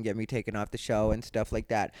deal and get me taken off the show and stuff like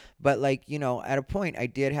that. But like, you know, at a point, I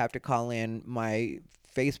did have to call in my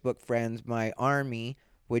Facebook friends, my army,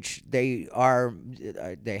 which they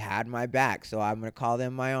had my back. So I'm going to call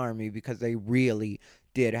them my army because they really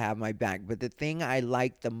did have my back. But the thing I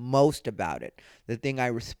liked the most about it, the thing I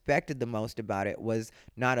respected the most about it was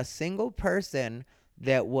not a single person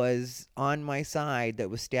that was on my side that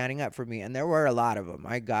was standing up for me. And there were a lot of them.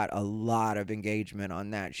 I got a lot of engagement on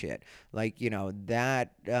that shit. Like, you know,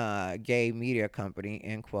 that gay media company,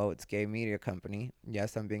 in quotes, gay media company.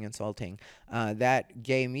 Yes, I'm being insulting. That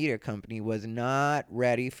gay media company was not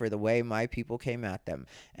ready for the way my people came at them.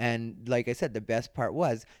 And like I said, the best part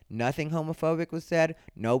was nothing homophobic was said,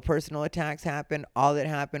 no personal attacks happened. All that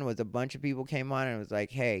happened was a bunch of people came on and was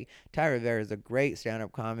like, hey, Ty Rivera is a great stand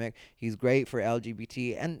up comic. He's great for LGBT.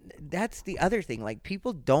 And that's the other thing. Like,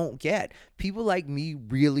 people don't get. People like me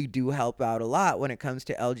really do help out a lot when it comes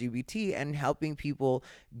to LGBT and helping people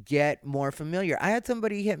get more familiar. I had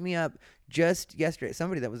somebody hit me up just yesterday,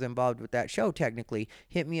 somebody that was involved with that show technically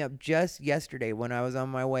hit me up just yesterday when I was on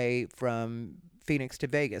my way from Phoenix to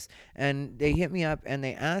Vegas. And they hit me up and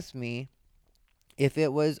they asked me if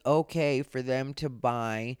it was okay for them to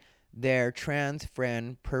buy their trans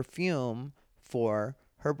friend perfume for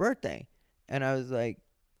her birthday. And I was like,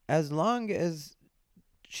 as long as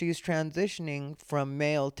she's transitioning from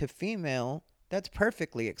male to female, that's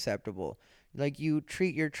perfectly acceptable. Like, you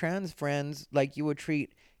treat your trans friends like you would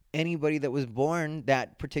treat anybody that was born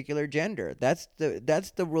that particular gender. That's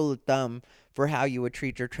the rule of thumb for how you would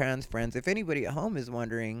treat your trans friends. If anybody at home is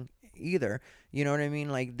wondering either, you know what I mean?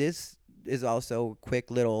 Like, this is also a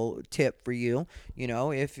quick little tip for you. You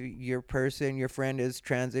know, if your friend is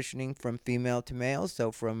transitioning from female to male,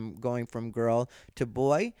 so from going from girl to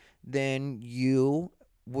boy, then you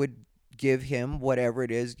would give him whatever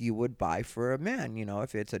it is you would buy for a man. You know,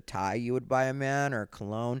 if it's a tie you would buy a man, or a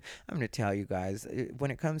cologne. I'm going to tell you guys,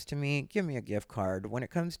 when it comes to me, give me a gift card. When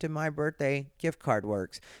it comes to my birthday, gift card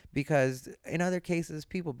works, because in other cases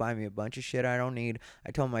people buy me a bunch of shit I don't need.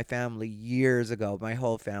 I told my family years ago, my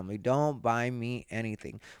whole family, don't buy me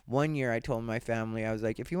anything. One year I told my family, I was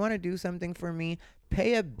like, if you want to do something for me,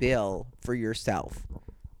 pay a bill for yourself.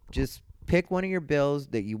 Just pick one of your bills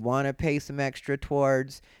that you want to pay some extra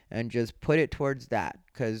towards and just put it towards that,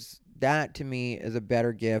 because that to me is a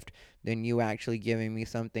better gift than you actually giving me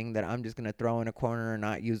something that I'm just going to throw in a corner and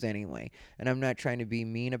not use anyway. And I'm not trying to be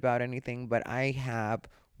mean about anything, but I have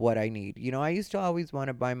what I need. You know, I used to always want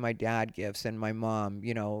to buy my dad gifts and my mom,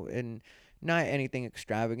 you know, and not anything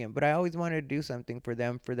extravagant, but I always wanted to do something for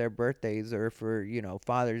them for their birthdays, or for, you know,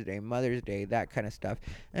 Father's Day, Mother's Day, that kind of stuff.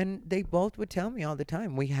 And they both would tell me all the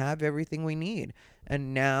time, we have everything we need.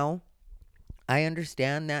 And now I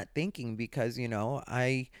understand that thinking, because, you know,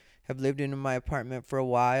 I have lived in my apartment for a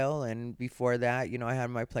while, and before that, you know, I had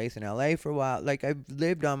my place in LA for a while. Like, I've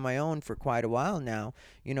lived on my own for quite a while now.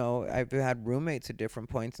 You know, I've had roommates at different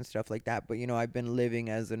points and stuff like that, but, you know, I've been living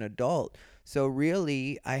as an adult. So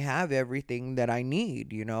really, I have everything that I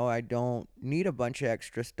need. You know, I don't need a bunch of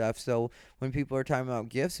extra stuff. So when people are talking about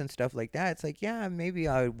gifts and stuff like that, it's like, yeah, maybe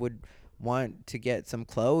I would want to get some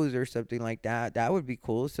clothes or something like that. That would be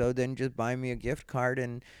cool. So then just buy me a gift card,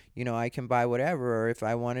 and, you know, I can buy whatever. Or if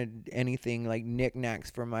I wanted anything like knickknacks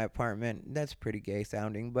for my apartment, that's pretty gay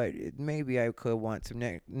sounding, but maybe I could want some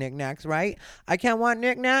knickknacks, right? I can't want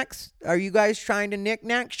knickknacks. Are you guys trying to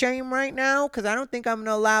knickknack shame right now? Because I don't think I'm going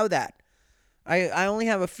to allow that. I only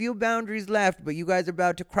have a few boundaries left, but you guys are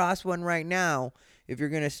about to cross one right now. If you're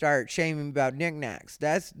going to start shaming about knickknacks,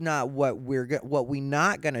 that's not what what we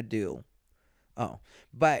not going to do. Oh,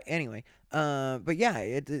 but anyway, but yeah,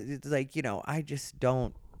 it's like, you know, I just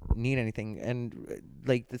don't need anything. And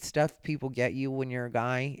like the stuff people get you when you're a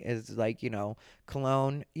guy is like,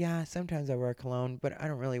 cologne. Yeah, sometimes I wear cologne, but I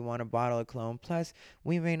don't really want a bottle of cologne. Plus,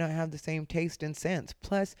 we may not have the same taste and scents.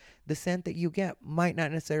 Plus, the scent that you get might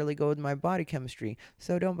not necessarily go with my body chemistry.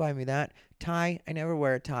 So don't buy me that. Tie, I never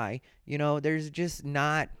wear a tie. There's just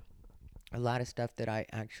not a lot of stuff that I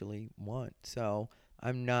actually want. So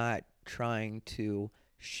I'm not trying to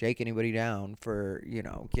shake anybody down for,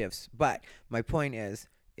 gifts. But my point is,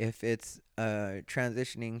 if it's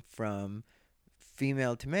transitioning from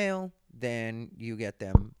female to male, then you get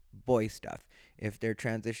them boy stuff. If they're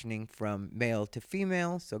transitioning from male to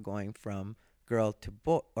female, so going from girl to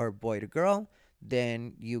boy or boy to girl,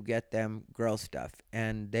 then you get them girl stuff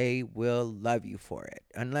and they will love you for it.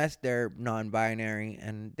 Unless they're non-binary,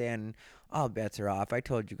 and then all bets are off. I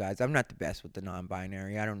told you guys I'm not the best with the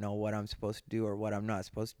non-binary. I don't know what I'm supposed to do or what I'm not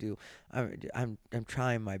supposed to do. I'm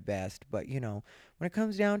trying my best, but when it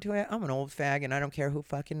comes down to it, I'm an old fag and I don't care who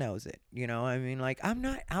fucking knows it. I mean, like, I'm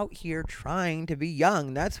not out here trying to be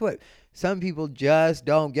young. That's what some people just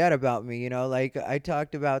don't get about me. Like I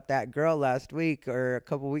talked about that girl last week or a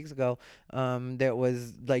couple weeks ago, that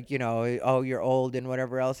was like, oh, you're old and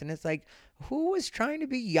whatever else. And it's like, who was trying to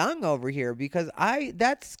be young over here? Because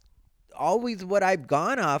that's always what I've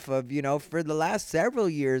gone off of, for the last several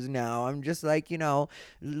years now. I'm just like,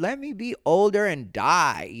 let me be older and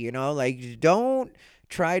die, like don't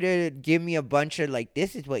try to give me a bunch of like,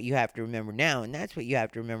 this is what you have to remember now and that's what you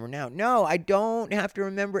have to remember now. No, I don't have to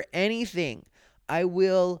remember anything. I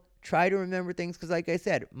will try to remember things because, like I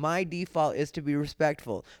said, my default is to be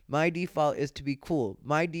respectful. My default is to be cool.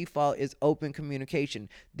 My default is open communication.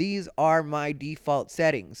 These are my default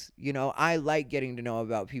settings. I like getting to know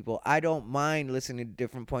about people. I don't mind listening to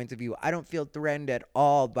different points of view. I don't feel threatened at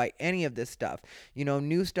all by any of this stuff.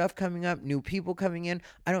 New stuff coming up, new people coming in.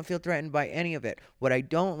 I don't feel threatened by any of it. What I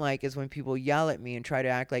don't like is when people yell at me and try to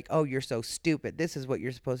act like, oh, you're so stupid. This is what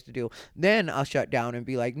you're supposed to do. Then I'll shut down and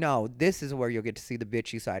be like, no, this is where you'll get to see the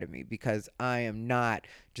bitchy side of me, because I am not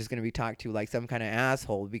just going to be talked to like some kind of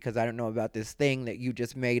asshole because I don't know about this thing that you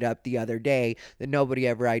just made up the other day that nobody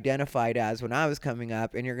ever identified as when I was coming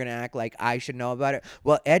up, and you're going to act like I should know about it.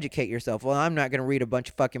 Well, educate yourself. Well, I'm not going to read a bunch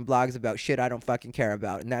of fucking blogs about shit I don't fucking care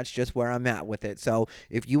about, and that's just where I'm at with it. So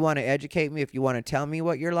if you want to educate me, if you want to tell me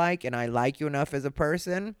what you're like and I like you enough as a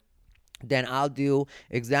person, then I'll do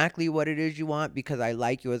exactly what it is you want because I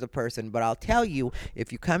like you as a person. But I'll tell you,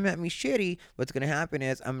 if you come at me shitty, what's going to happen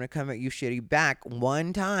is I'm going to come at you shitty back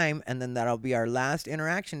one time, and then that'll be our last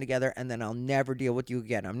interaction together, and then I'll never deal with you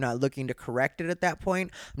again. I'm not looking to correct it at that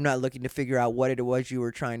point. I'm not looking to figure out what it was you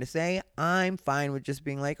were trying to say. I'm fine with just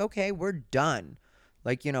being like, okay, we're done.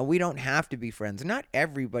 Like, we don't have to be friends. Not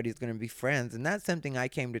everybody's going to be friends. And that's something I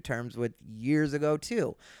came to terms with years ago,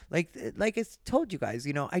 too. Like I told you guys,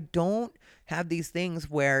 I don't have these things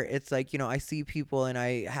where it's like, I see people and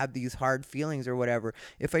I have these hard feelings or whatever.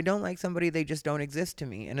 If I don't like somebody, they just don't exist to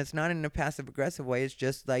me. And it's not in a passive aggressive way. It's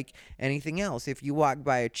just like anything else. If you walk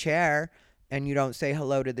by a chair and you don't say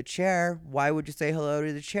hello to the chair, why would you say hello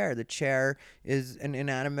to the chair? The chair is an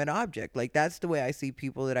inanimate object. Like, that's the way I see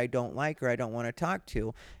people that I don't like or I don't want to talk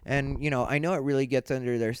to. And, I know it really gets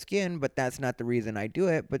under their skin, but that's not the reason I do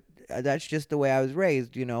it. But that's just the way I was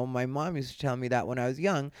raised. My mom used to tell me that when I was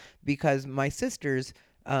young, because my sisters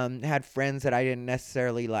had friends that I didn't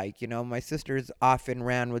necessarily like. My sisters often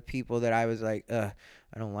ran with people that I was like, ugh,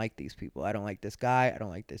 I don't like these people. I don't like this guy. I don't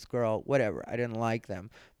like this girl, whatever. I didn't like them.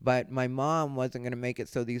 But my mom wasn't going to make it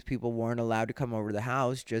so these people weren't allowed to come over to the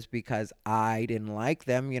house just because I didn't like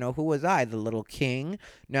them. Who was I? The little king?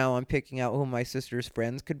 Now I'm picking out who my sister's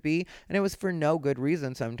friends could be. And it was for no good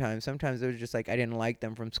reason sometimes. Sometimes it was just like I didn't like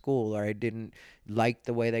them from school, or I didn't like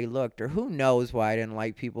the way they looked, or who knows why I didn't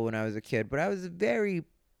like people when I was a kid. But I was very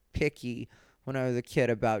picky when I was a kid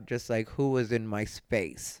about just like who was in my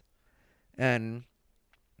space. And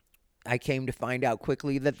I came to find out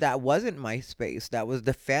quickly that that wasn't my space. That was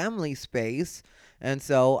the family space. And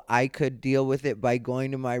so I could deal with it by going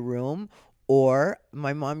to my room, or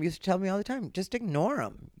my mom used to tell me all the time, just ignore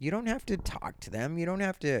them. You don't have to talk to them. You don't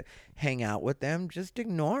have to hang out with them. Just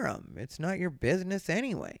ignore them. It's not your business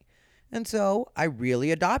anyway. And so I really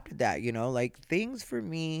adopted that, like things for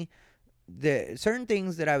me. The certain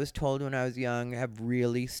things that I was told when I was young have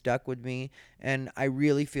really stuck with me, and I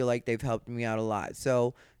really feel like they've helped me out a lot.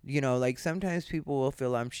 So, Like sometimes people will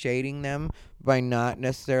feel I'm shading them by not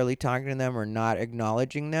necessarily talking to them or not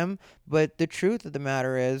acknowledging them. But the truth of the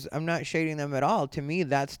matter is, I'm not shading them at all. To me,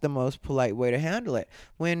 that's the most polite way to handle it.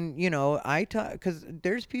 When, I talk, because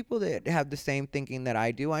there's people that have the same thinking that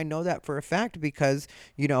I do. I know that for a fact because,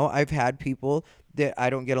 I've had people that I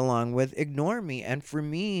don't get along with ignore me. And for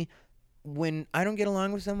me, when I don't get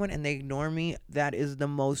along with someone and they ignore me, that is the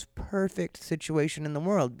most perfect situation in the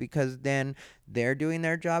world because then they're doing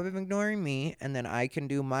their job of ignoring me and then I can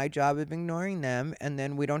do my job of ignoring them and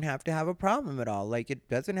then we don't have to have a problem at all. Like it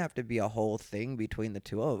doesn't have to be a whole thing between the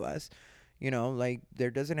two of us. Like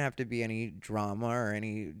there doesn't have to be any drama or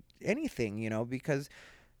anything, because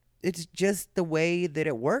it's just the way that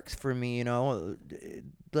it works for me,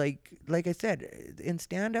 like I said, in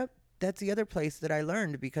stand up, that's the other place that I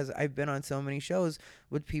learned because I've been on so many shows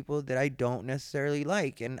with people that I don't necessarily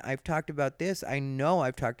like. And I've talked about this. I know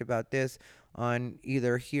I've talked about this on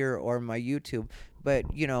either here or my YouTube. But,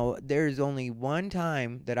 there's only one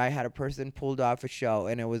time that I had a person pulled off a show,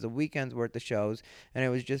 and it was a weekend's worth of shows. And it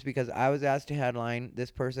was just because I was asked to headline. This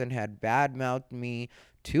person had bad-mouthed me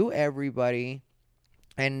to everybody.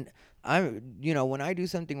 And when I do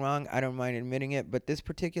something wrong, I don't mind admitting it. But this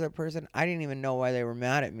particular person, I didn't even know why they were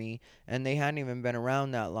mad at me. And they hadn't even been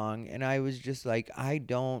around that long. And I was just like, I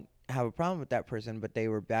don't have a problem with that person, but they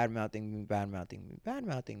were bad mouthing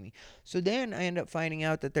me. So then I end up finding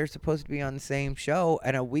out that they're supposed to be on the same show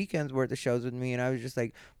and a weekend's worth of shows with me. And I was just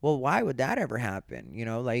like, well, why would that ever happen?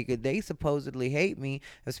 Like they supposedly hate me,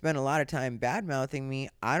 have spent a lot of time bad mouthing me.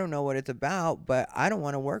 I don't know what it's about, but I don't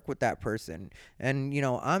want to work with that person. And,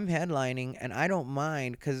 I'm headlining and I don't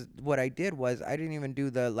mind because what I did was I didn't even do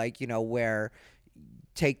the where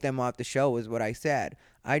take them off the show is what I said.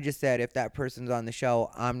 I just said if that person's on the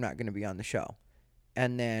show, I'm not going to be on the show.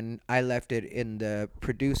 And then I left it in the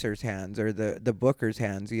producer's hands or the booker's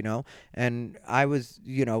hands, and I was,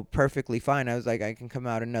 perfectly fine. I was like, I can come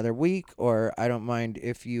out another week, or I don't mind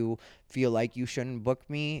if you feel like you shouldn't book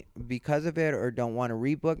me because of it or don't want to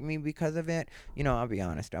rebook me because of it. I'll be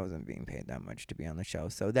honest, I wasn't being paid that much to be on the show.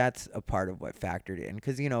 So that's a part of what factored in.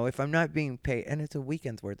 Because, if I'm not being paid, and it's a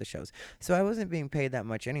weekend's worth of shows, so I wasn't being paid that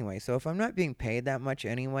much anyway. So if I'm not being paid that much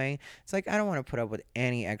anyway, it's like I don't want to put up with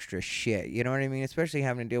any extra shit. You know what I mean? Especially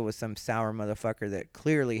having to deal with some sour motherfucker that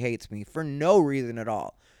clearly hates me for no reason at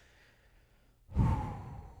all.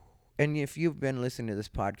 And if you've been listening to this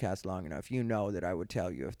podcast long enough, you know that I would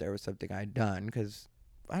tell you if there was something I'd done because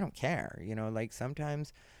I don't care. Like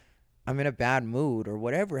sometimes I'm in a bad mood or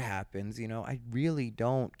whatever happens, I really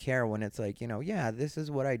don't care when it's like, yeah, this is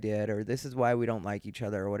what I did or this is why we don't like each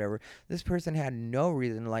other or whatever. This person had no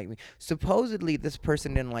reason to like me. Supposedly this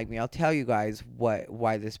person didn't like me. I'll tell you guys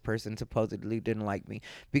why this person supposedly didn't like me.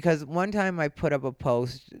 Because one time I put up a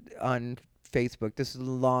post on Facebook. This is a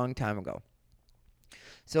long time ago.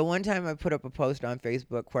 So one time I put up a post on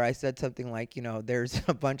Facebook where I said something like, there's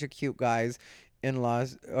a bunch of cute guys in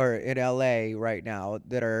LA right now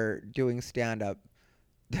that are doing stand up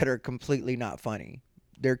that are completely not funny.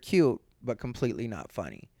 They're cute, but completely not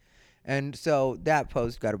funny. And so that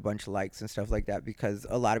post got a bunch of likes and stuff like that because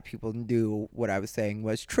a lot of people knew what I was saying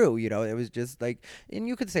was true. It was just like, and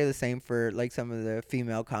you could say the same for like some of the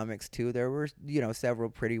female comics too. There were, several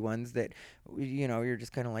pretty ones that, you're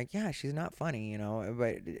just kind of like, yeah, she's not funny,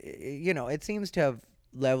 but, it seems to have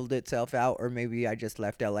leveled itself out, or maybe I just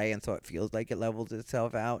left LA and so it feels like it levels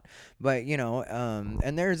itself out. But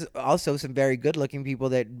and there's also some very good looking people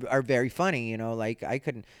that are very funny, like I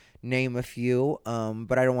couldn't name a few,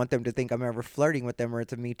 but I don't want them to think I'm ever flirting with them or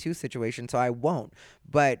it's a Me Too situation, so I won't.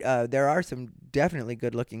 But there are some definitely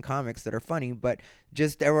good looking comics that are funny, but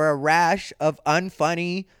just there were a rash of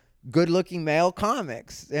unfunny good-looking male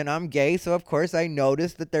comics, and I'm gay, so of course I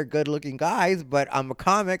noticed that they're good-looking guys, but I'm a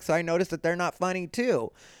comic, so I noticed that they're not funny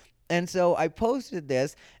too. And so I posted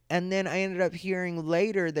this, and then I ended up hearing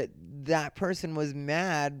later that that person was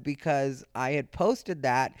mad because I had posted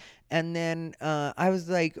that, and then I was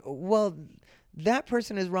like, well, that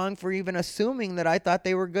person is wrong for even assuming that I thought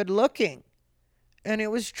they were good-looking. And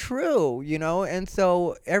it was true, and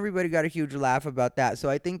so everybody got a huge laugh about that.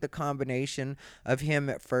 So I think the combination of him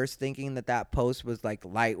at first thinking that that post was like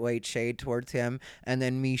lightweight shade towards him, and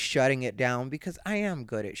then me shutting it down, because I am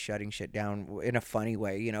good at shutting shit down in a funny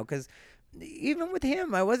way, because even with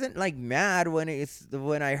him, I wasn't like mad when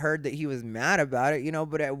I heard that he was mad about it,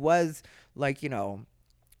 but it was like,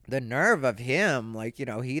 the nerve of him, like,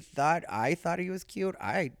 I thought he was cute.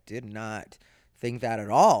 I did not think that at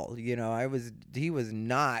all. He was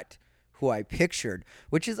not who I pictured,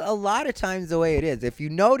 which is a lot of times the way it is. If you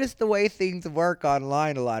notice the way things work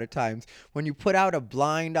online a lot of times, when you put out a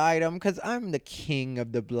blind item, because I'm the king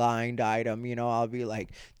of the blind item, I'll be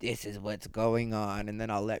like, this is what's going on, and then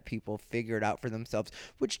I'll let people figure it out for themselves,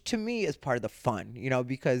 which to me is part of the fun,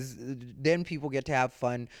 because then people get to have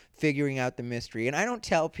fun figuring out the mystery. And I don't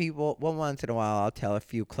tell people, well, once in a while I'll tell a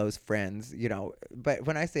few close friends, but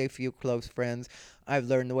when I say a few close friends, I've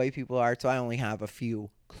learned the way people are, so I only have a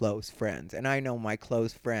few close friends. And I know my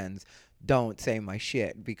close friends don't say my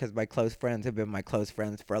shit, because my close friends have been my close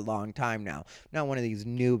friends for a long time now. Not one of these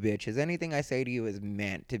new bitches. Anything I say to you is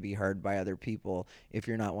meant to be heard by other people if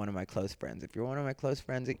you're not one of my close friends. If you're one of my close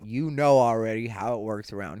friends, you know already how it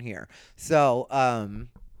works around here. So,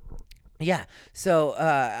 yeah, so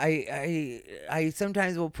I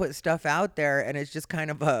sometimes will put stuff out there, and it's just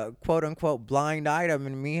kind of a quote unquote blind item,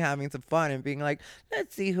 and me having some fun and being like,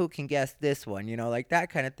 let's see who can guess this one, like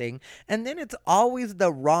that kind of thing. And then it's always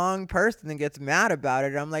the wrong person that gets mad about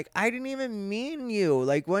it. I'm like, I didn't even mean you.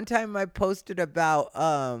 Like one time I posted about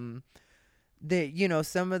some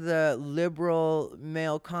of the liberal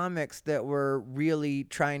male comics that were really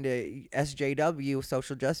trying to SJW,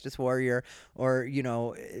 social justice warrior, or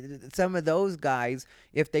some of those guys,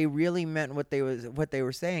 if they really meant what they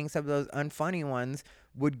were saying, some of those unfunny ones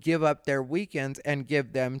would give up their weekends and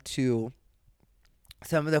give them to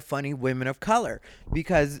some of the funny women of color,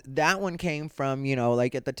 because that one came from,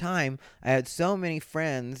 like at the time I had so many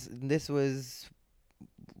friends. This was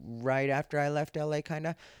right after I left LA, kind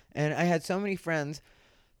of. And I had so many friends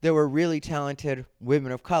that were really talented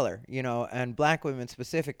women of color, and black women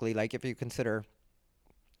specifically. Like if you consider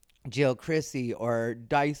Jill Chrissy or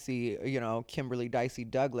Dicey, Kimberly Dicey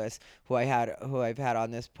Douglas, who I've had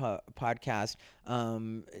on this podcast.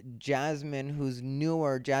 Jasmine, who's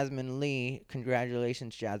newer, Jasmine Lee.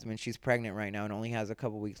 Congratulations, Jasmine. She's pregnant right now and only has a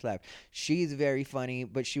couple weeks left. She's very funny,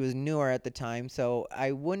 but she was newer at the time, so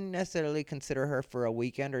I wouldn't necessarily consider her for a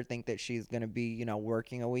weekend or think that she's going to be,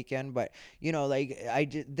 working a weekend. But,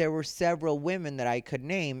 there were several women that I could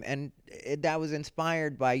name, and that was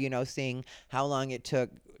inspired by, seeing how long it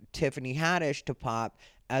took Tiffany Haddish to pop,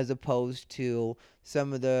 as opposed to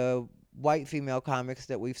some of the white female comics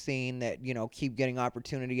that we've seen that, keep getting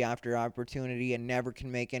opportunity after opportunity and never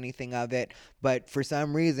can make anything of it, but for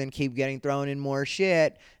some reason keep getting thrown in more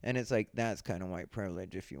shit. And it's like, that's kind of white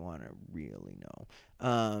privilege, if you want to really know.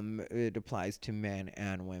 It applies to men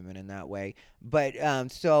and women in that way. But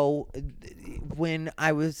so when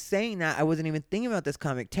I was saying that, I wasn't even thinking about this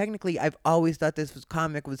comic. Technically, I've always thought this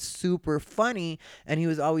comic was super funny, and he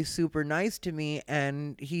was always super nice to me,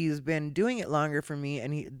 and he's been doing it longer than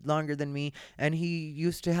me, and he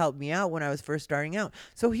used to help me out when I was first starting out.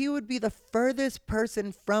 So he would be the furthest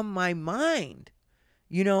person from my mind.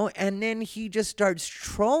 And then he just starts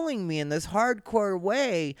trolling me in this hardcore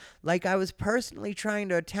way, like I was personally trying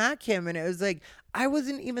to attack him. And it was like, I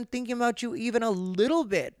wasn't even thinking about you even a little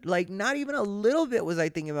bit. Like, not even a little bit was I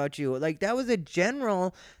thinking about you. Like, that was a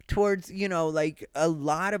general towards, like a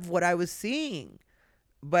lot of what I was seeing.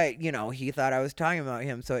 But, he thought I was talking about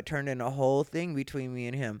him, so it turned into a whole thing between me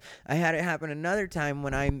and him. I had it happen another time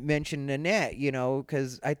when I mentioned Nanette,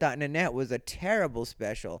 because I thought Nanette was a terrible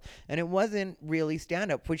special. And it wasn't really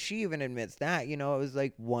stand-up, which she even admits that. It was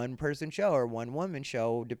like one-person show or one-woman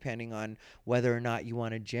show, depending on whether or not you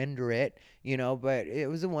want to gender it, but it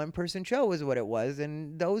was a one-person show is what it was.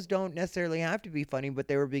 And those don't necessarily have to be funny, but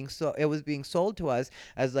it was being sold to us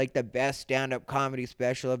as like the best stand-up comedy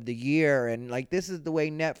special of the year. And like, this is the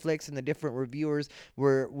way Netflix and the different reviewers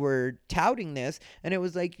were touting this. And it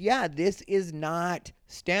was like, yeah, this is not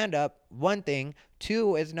stand-up, one thing.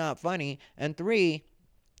 2, it's not funny. And 3,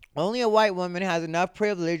 only a white woman has enough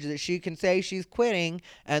privilege that she can say she's quitting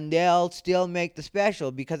and they'll still make the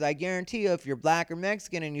special, because I guarantee you, if you're black or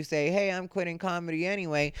Mexican and you say, hey, I'm quitting comedy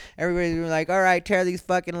anyway, everybody's gonna be like, all right, tear these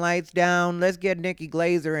fucking lights down. Let's get Nikki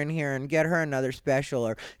Glazer in here and get her another special.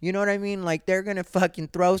 Or, you know what I mean? Like, they're gonna fucking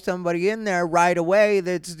throw somebody in there right away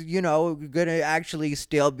that's, gonna actually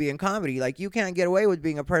still be in comedy. Like, you can't get away with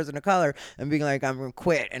being a person of color and being like, I'm gonna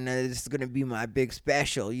quit and this is gonna be my big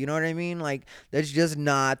special. You know what I mean? Like, that's just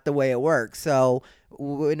not the way it works. So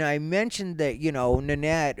when I mentioned that,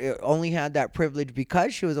 Nanette only had that privilege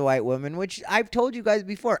because she was a white woman, which I've told you guys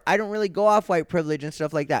before, I don't really go off white privilege and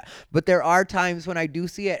stuff like that. But there are times when I do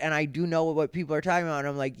see it and I do know what people are talking about. And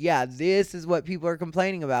I'm like, yeah, this is what people are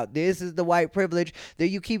complaining about. This is the white privilege that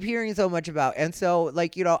you keep hearing so much about. And so,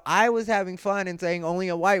 like, I was having fun and saying only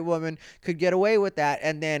a white woman could get away with that.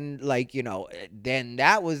 And then, like, then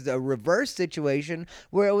that was the reverse situation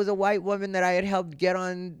where it was a white woman that I had helped get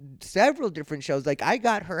on several different shows. Like, Like, I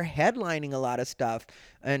got her headlining a lot of stuff,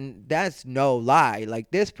 and that's no lie.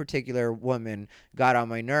 Like, this particular woman got on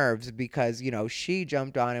my nerves because, she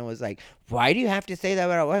jumped on and was like, why do you have to say that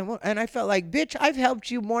about women? And I felt like, bitch, I've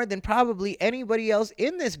helped you more than probably anybody else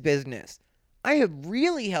in this business. I have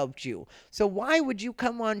really helped you. So why would you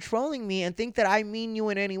come on trolling me and think that I mean you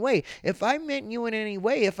in any way? If I meant you in any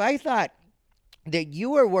way, if I thought that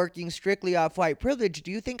you are working strictly off white privilege,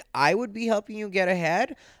 do you think I would be helping you get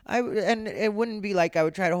ahead? And it wouldn't be like I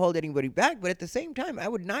would try to hold anybody back, but at the same time, I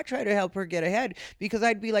would not try to help her get ahead because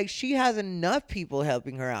I'd be like, she has enough people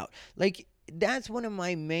helping her out. Like, that's one of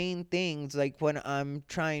my main things, like when I'm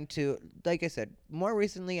trying to, like I said, more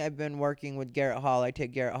recently I've been working with Garrett Hall. I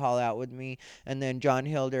take Garrett Hall out with me, and then John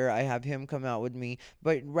Hilder, I have him come out with me.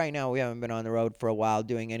 But right now we haven't been on the road for a while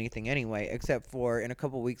doing anything anyway, except for in a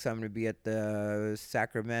couple weeks I'm going to be at the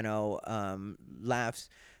Sacramento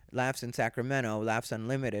Laughs in Sacramento. Laughs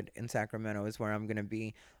Unlimited in Sacramento is where I'm going to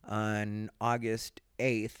be on August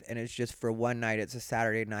 8th, and it's just for one night. It's a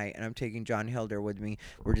Saturday night, and I'm taking John Hilder with me.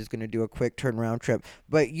 We're just going to do a quick turnaround trip.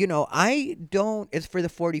 But, it's for the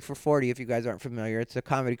 40 for 40, if you guys aren't familiar. It's a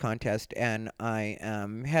comedy contest, and I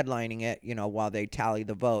am headlining it, while they tally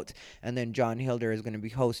the votes, and then John Hilder is going to be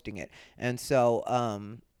hosting it. And so,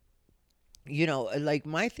 like,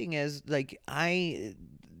 my thing is, like,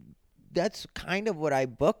 that's kind of what I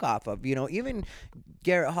book off of, even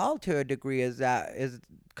Garrett Hall to a degree is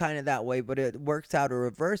kind of that way, but it works out a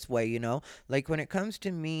reverse way, like when it comes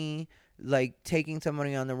to me, like taking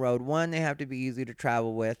somebody on the road, one, they have to be easy to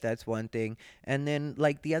travel with. That's one thing. And then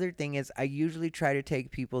like the other thing is I usually try to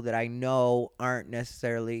take people that I know aren't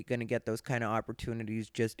necessarily going to get those kind of opportunities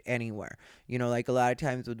just anywhere. Like a lot of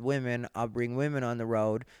times with women, I'll bring women on the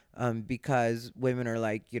road because women are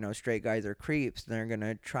like, straight guys are creeps. They're going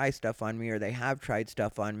to try stuff on me, or they have tried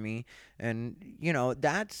stuff on me. And,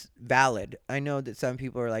 that's valid. I know that some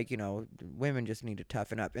people are like, women just need to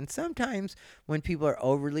toughen up. And sometimes when people are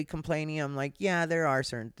overly complaining, I'm like, yeah, there are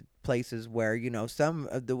certain places where, some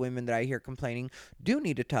of the women that I hear complaining do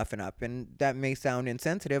need to toughen up. And that may sound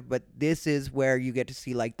insensitive, but this is where you get to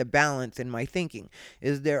see like the balance in my thinking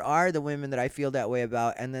is there are the women that I feel that way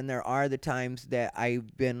about. And then there are the times that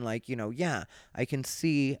I've been like, yeah, I can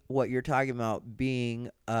see what you're talking about being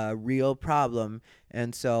a real problem.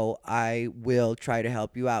 And so I will try to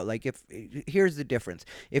help you out. Like here's the difference.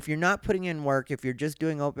 If you're not putting in work, if you're just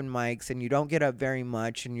doing open mics and you don't get up very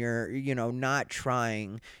much and you're, not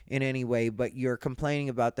trying in any way, but you're complaining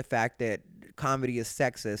about the fact that comedy is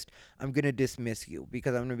sexist, I'm going to dismiss you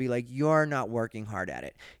because I'm going to be like, you're not working hard at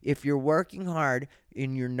it. If you're working hard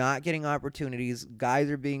and you're not getting opportunities, guys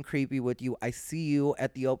are being creepy with you. I see you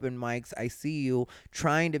at the open mics. I see you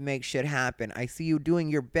trying to make shit happen. I see you doing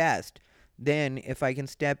your best. Then if I can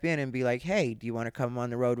step in and be like, hey, do you want to come on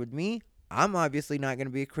the road with me? I'm obviously not going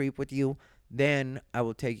to be a creep with you. Then I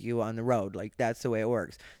will take you on the road. Like, that's the way it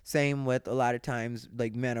works. Same with a lot of times,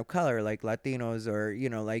 like men of color, like Latinos, or,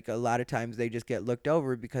 like a lot of times they just get looked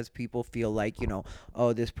over because people feel like,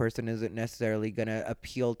 oh, this person isn't necessarily going to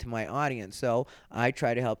appeal to my audience. So I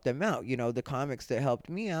try to help them out. The comics that helped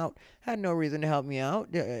me out had no reason to help me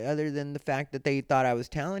out other than the fact that they thought I was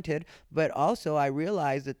talented. But also I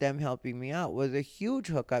realized that them helping me out was a huge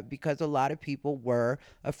hookup because a lot of people were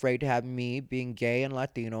afraid to have me being gay and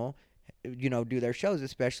Latino do their shows,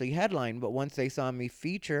 especially headline. But once they saw me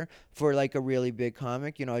feature for like a really big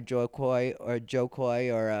comic, a Joe Coy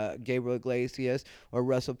or a Gabriel Iglesias or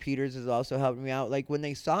Russell Peters is also helping me out. Like when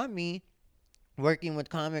they saw me working with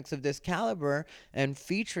comics of this caliber and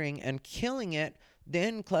featuring and killing it,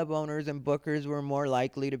 then club owners and bookers were more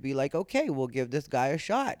likely to be like, okay, we'll give this guy a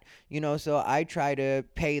shot, so I try to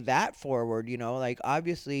pay that forward, like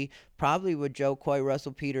obviously probably with Joe Coy,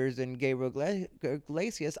 Russell Peters, and Gabriel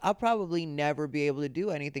Iglesias, I'll probably never be able to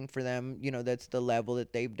do anything for them, that's the level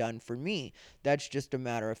that they've done for me. That's just a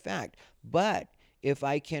matter of fact. But if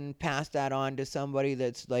I can pass that on to somebody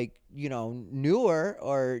that's like, newer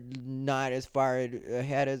or not as far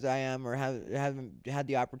ahead as I am or haven't had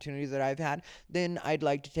the opportunities that I've had, then I'd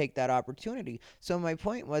like to take that opportunity. So my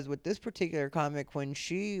point was with this particular comic, when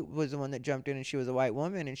she was the one that jumped in and she was a white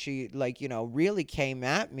woman and she like, really came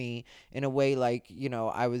at me in a way like,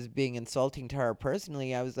 I was being insulting to her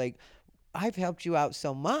personally, I was like, I've helped you out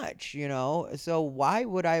so much, so why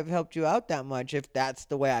would I have helped you out that much if that's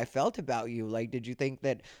the way I felt about you? Like, did you think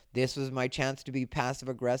that this was my chance to be passive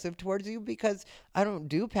aggressive towards you? Because I don't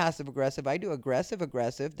do passive aggressive. I do aggressive.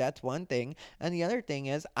 That's one thing. And the other thing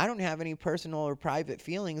is I don't have any personal or private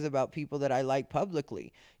feelings about people that I like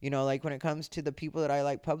publicly. Like when it comes to the people that I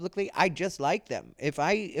like publicly, I just like them. If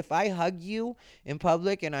I hug you in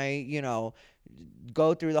public and I,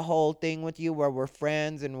 go through the whole thing with you where we're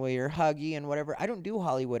friends and we're huggy and whatever. I don't do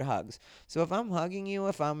Hollywood hugs. So if I'm hugging you,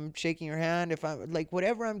 if I'm shaking your hand, if I'm like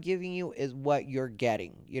whatever I'm giving you is what you're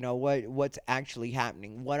getting. You know, what's actually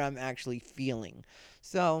happening, what I'm actually feeling.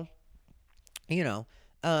 So, you know,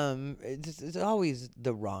 it's always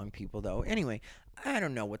the wrong people though. Anyway, I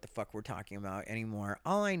don't know what the fuck we're talking about anymore.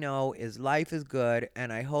 All I know is life is good,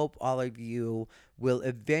 and I hope all of you will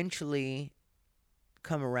eventually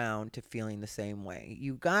come around to feeling the same way.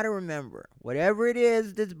 You got to remember, whatever it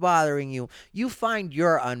is that's bothering you, you find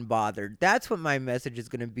your unbothered. That's what my message is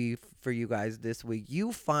going to be for you guys this week.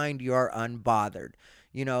 You find your unbothered.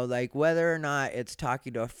 You know, like whether or not it's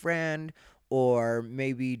talking to a friend or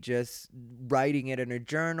maybe just writing it in a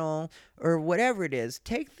journal or whatever it is,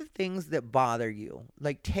 take the things that bother you.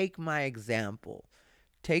 Like, take my example.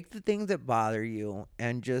 Take the things that bother you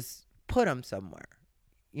and just put them somewhere,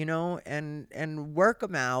 you know, and work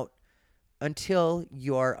them out until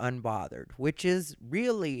you're unbothered, which is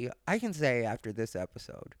really, I can say after this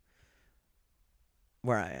episode,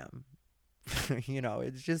 where I am. You know,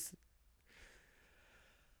 it's just,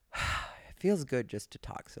 it feels good just to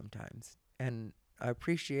talk sometimes. And I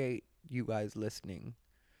appreciate you guys listening.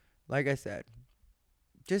 Like I said,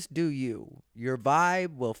 just do you. Your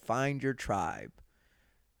vibe will find your tribe.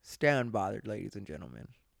 Stay unbothered, ladies and gentlemen.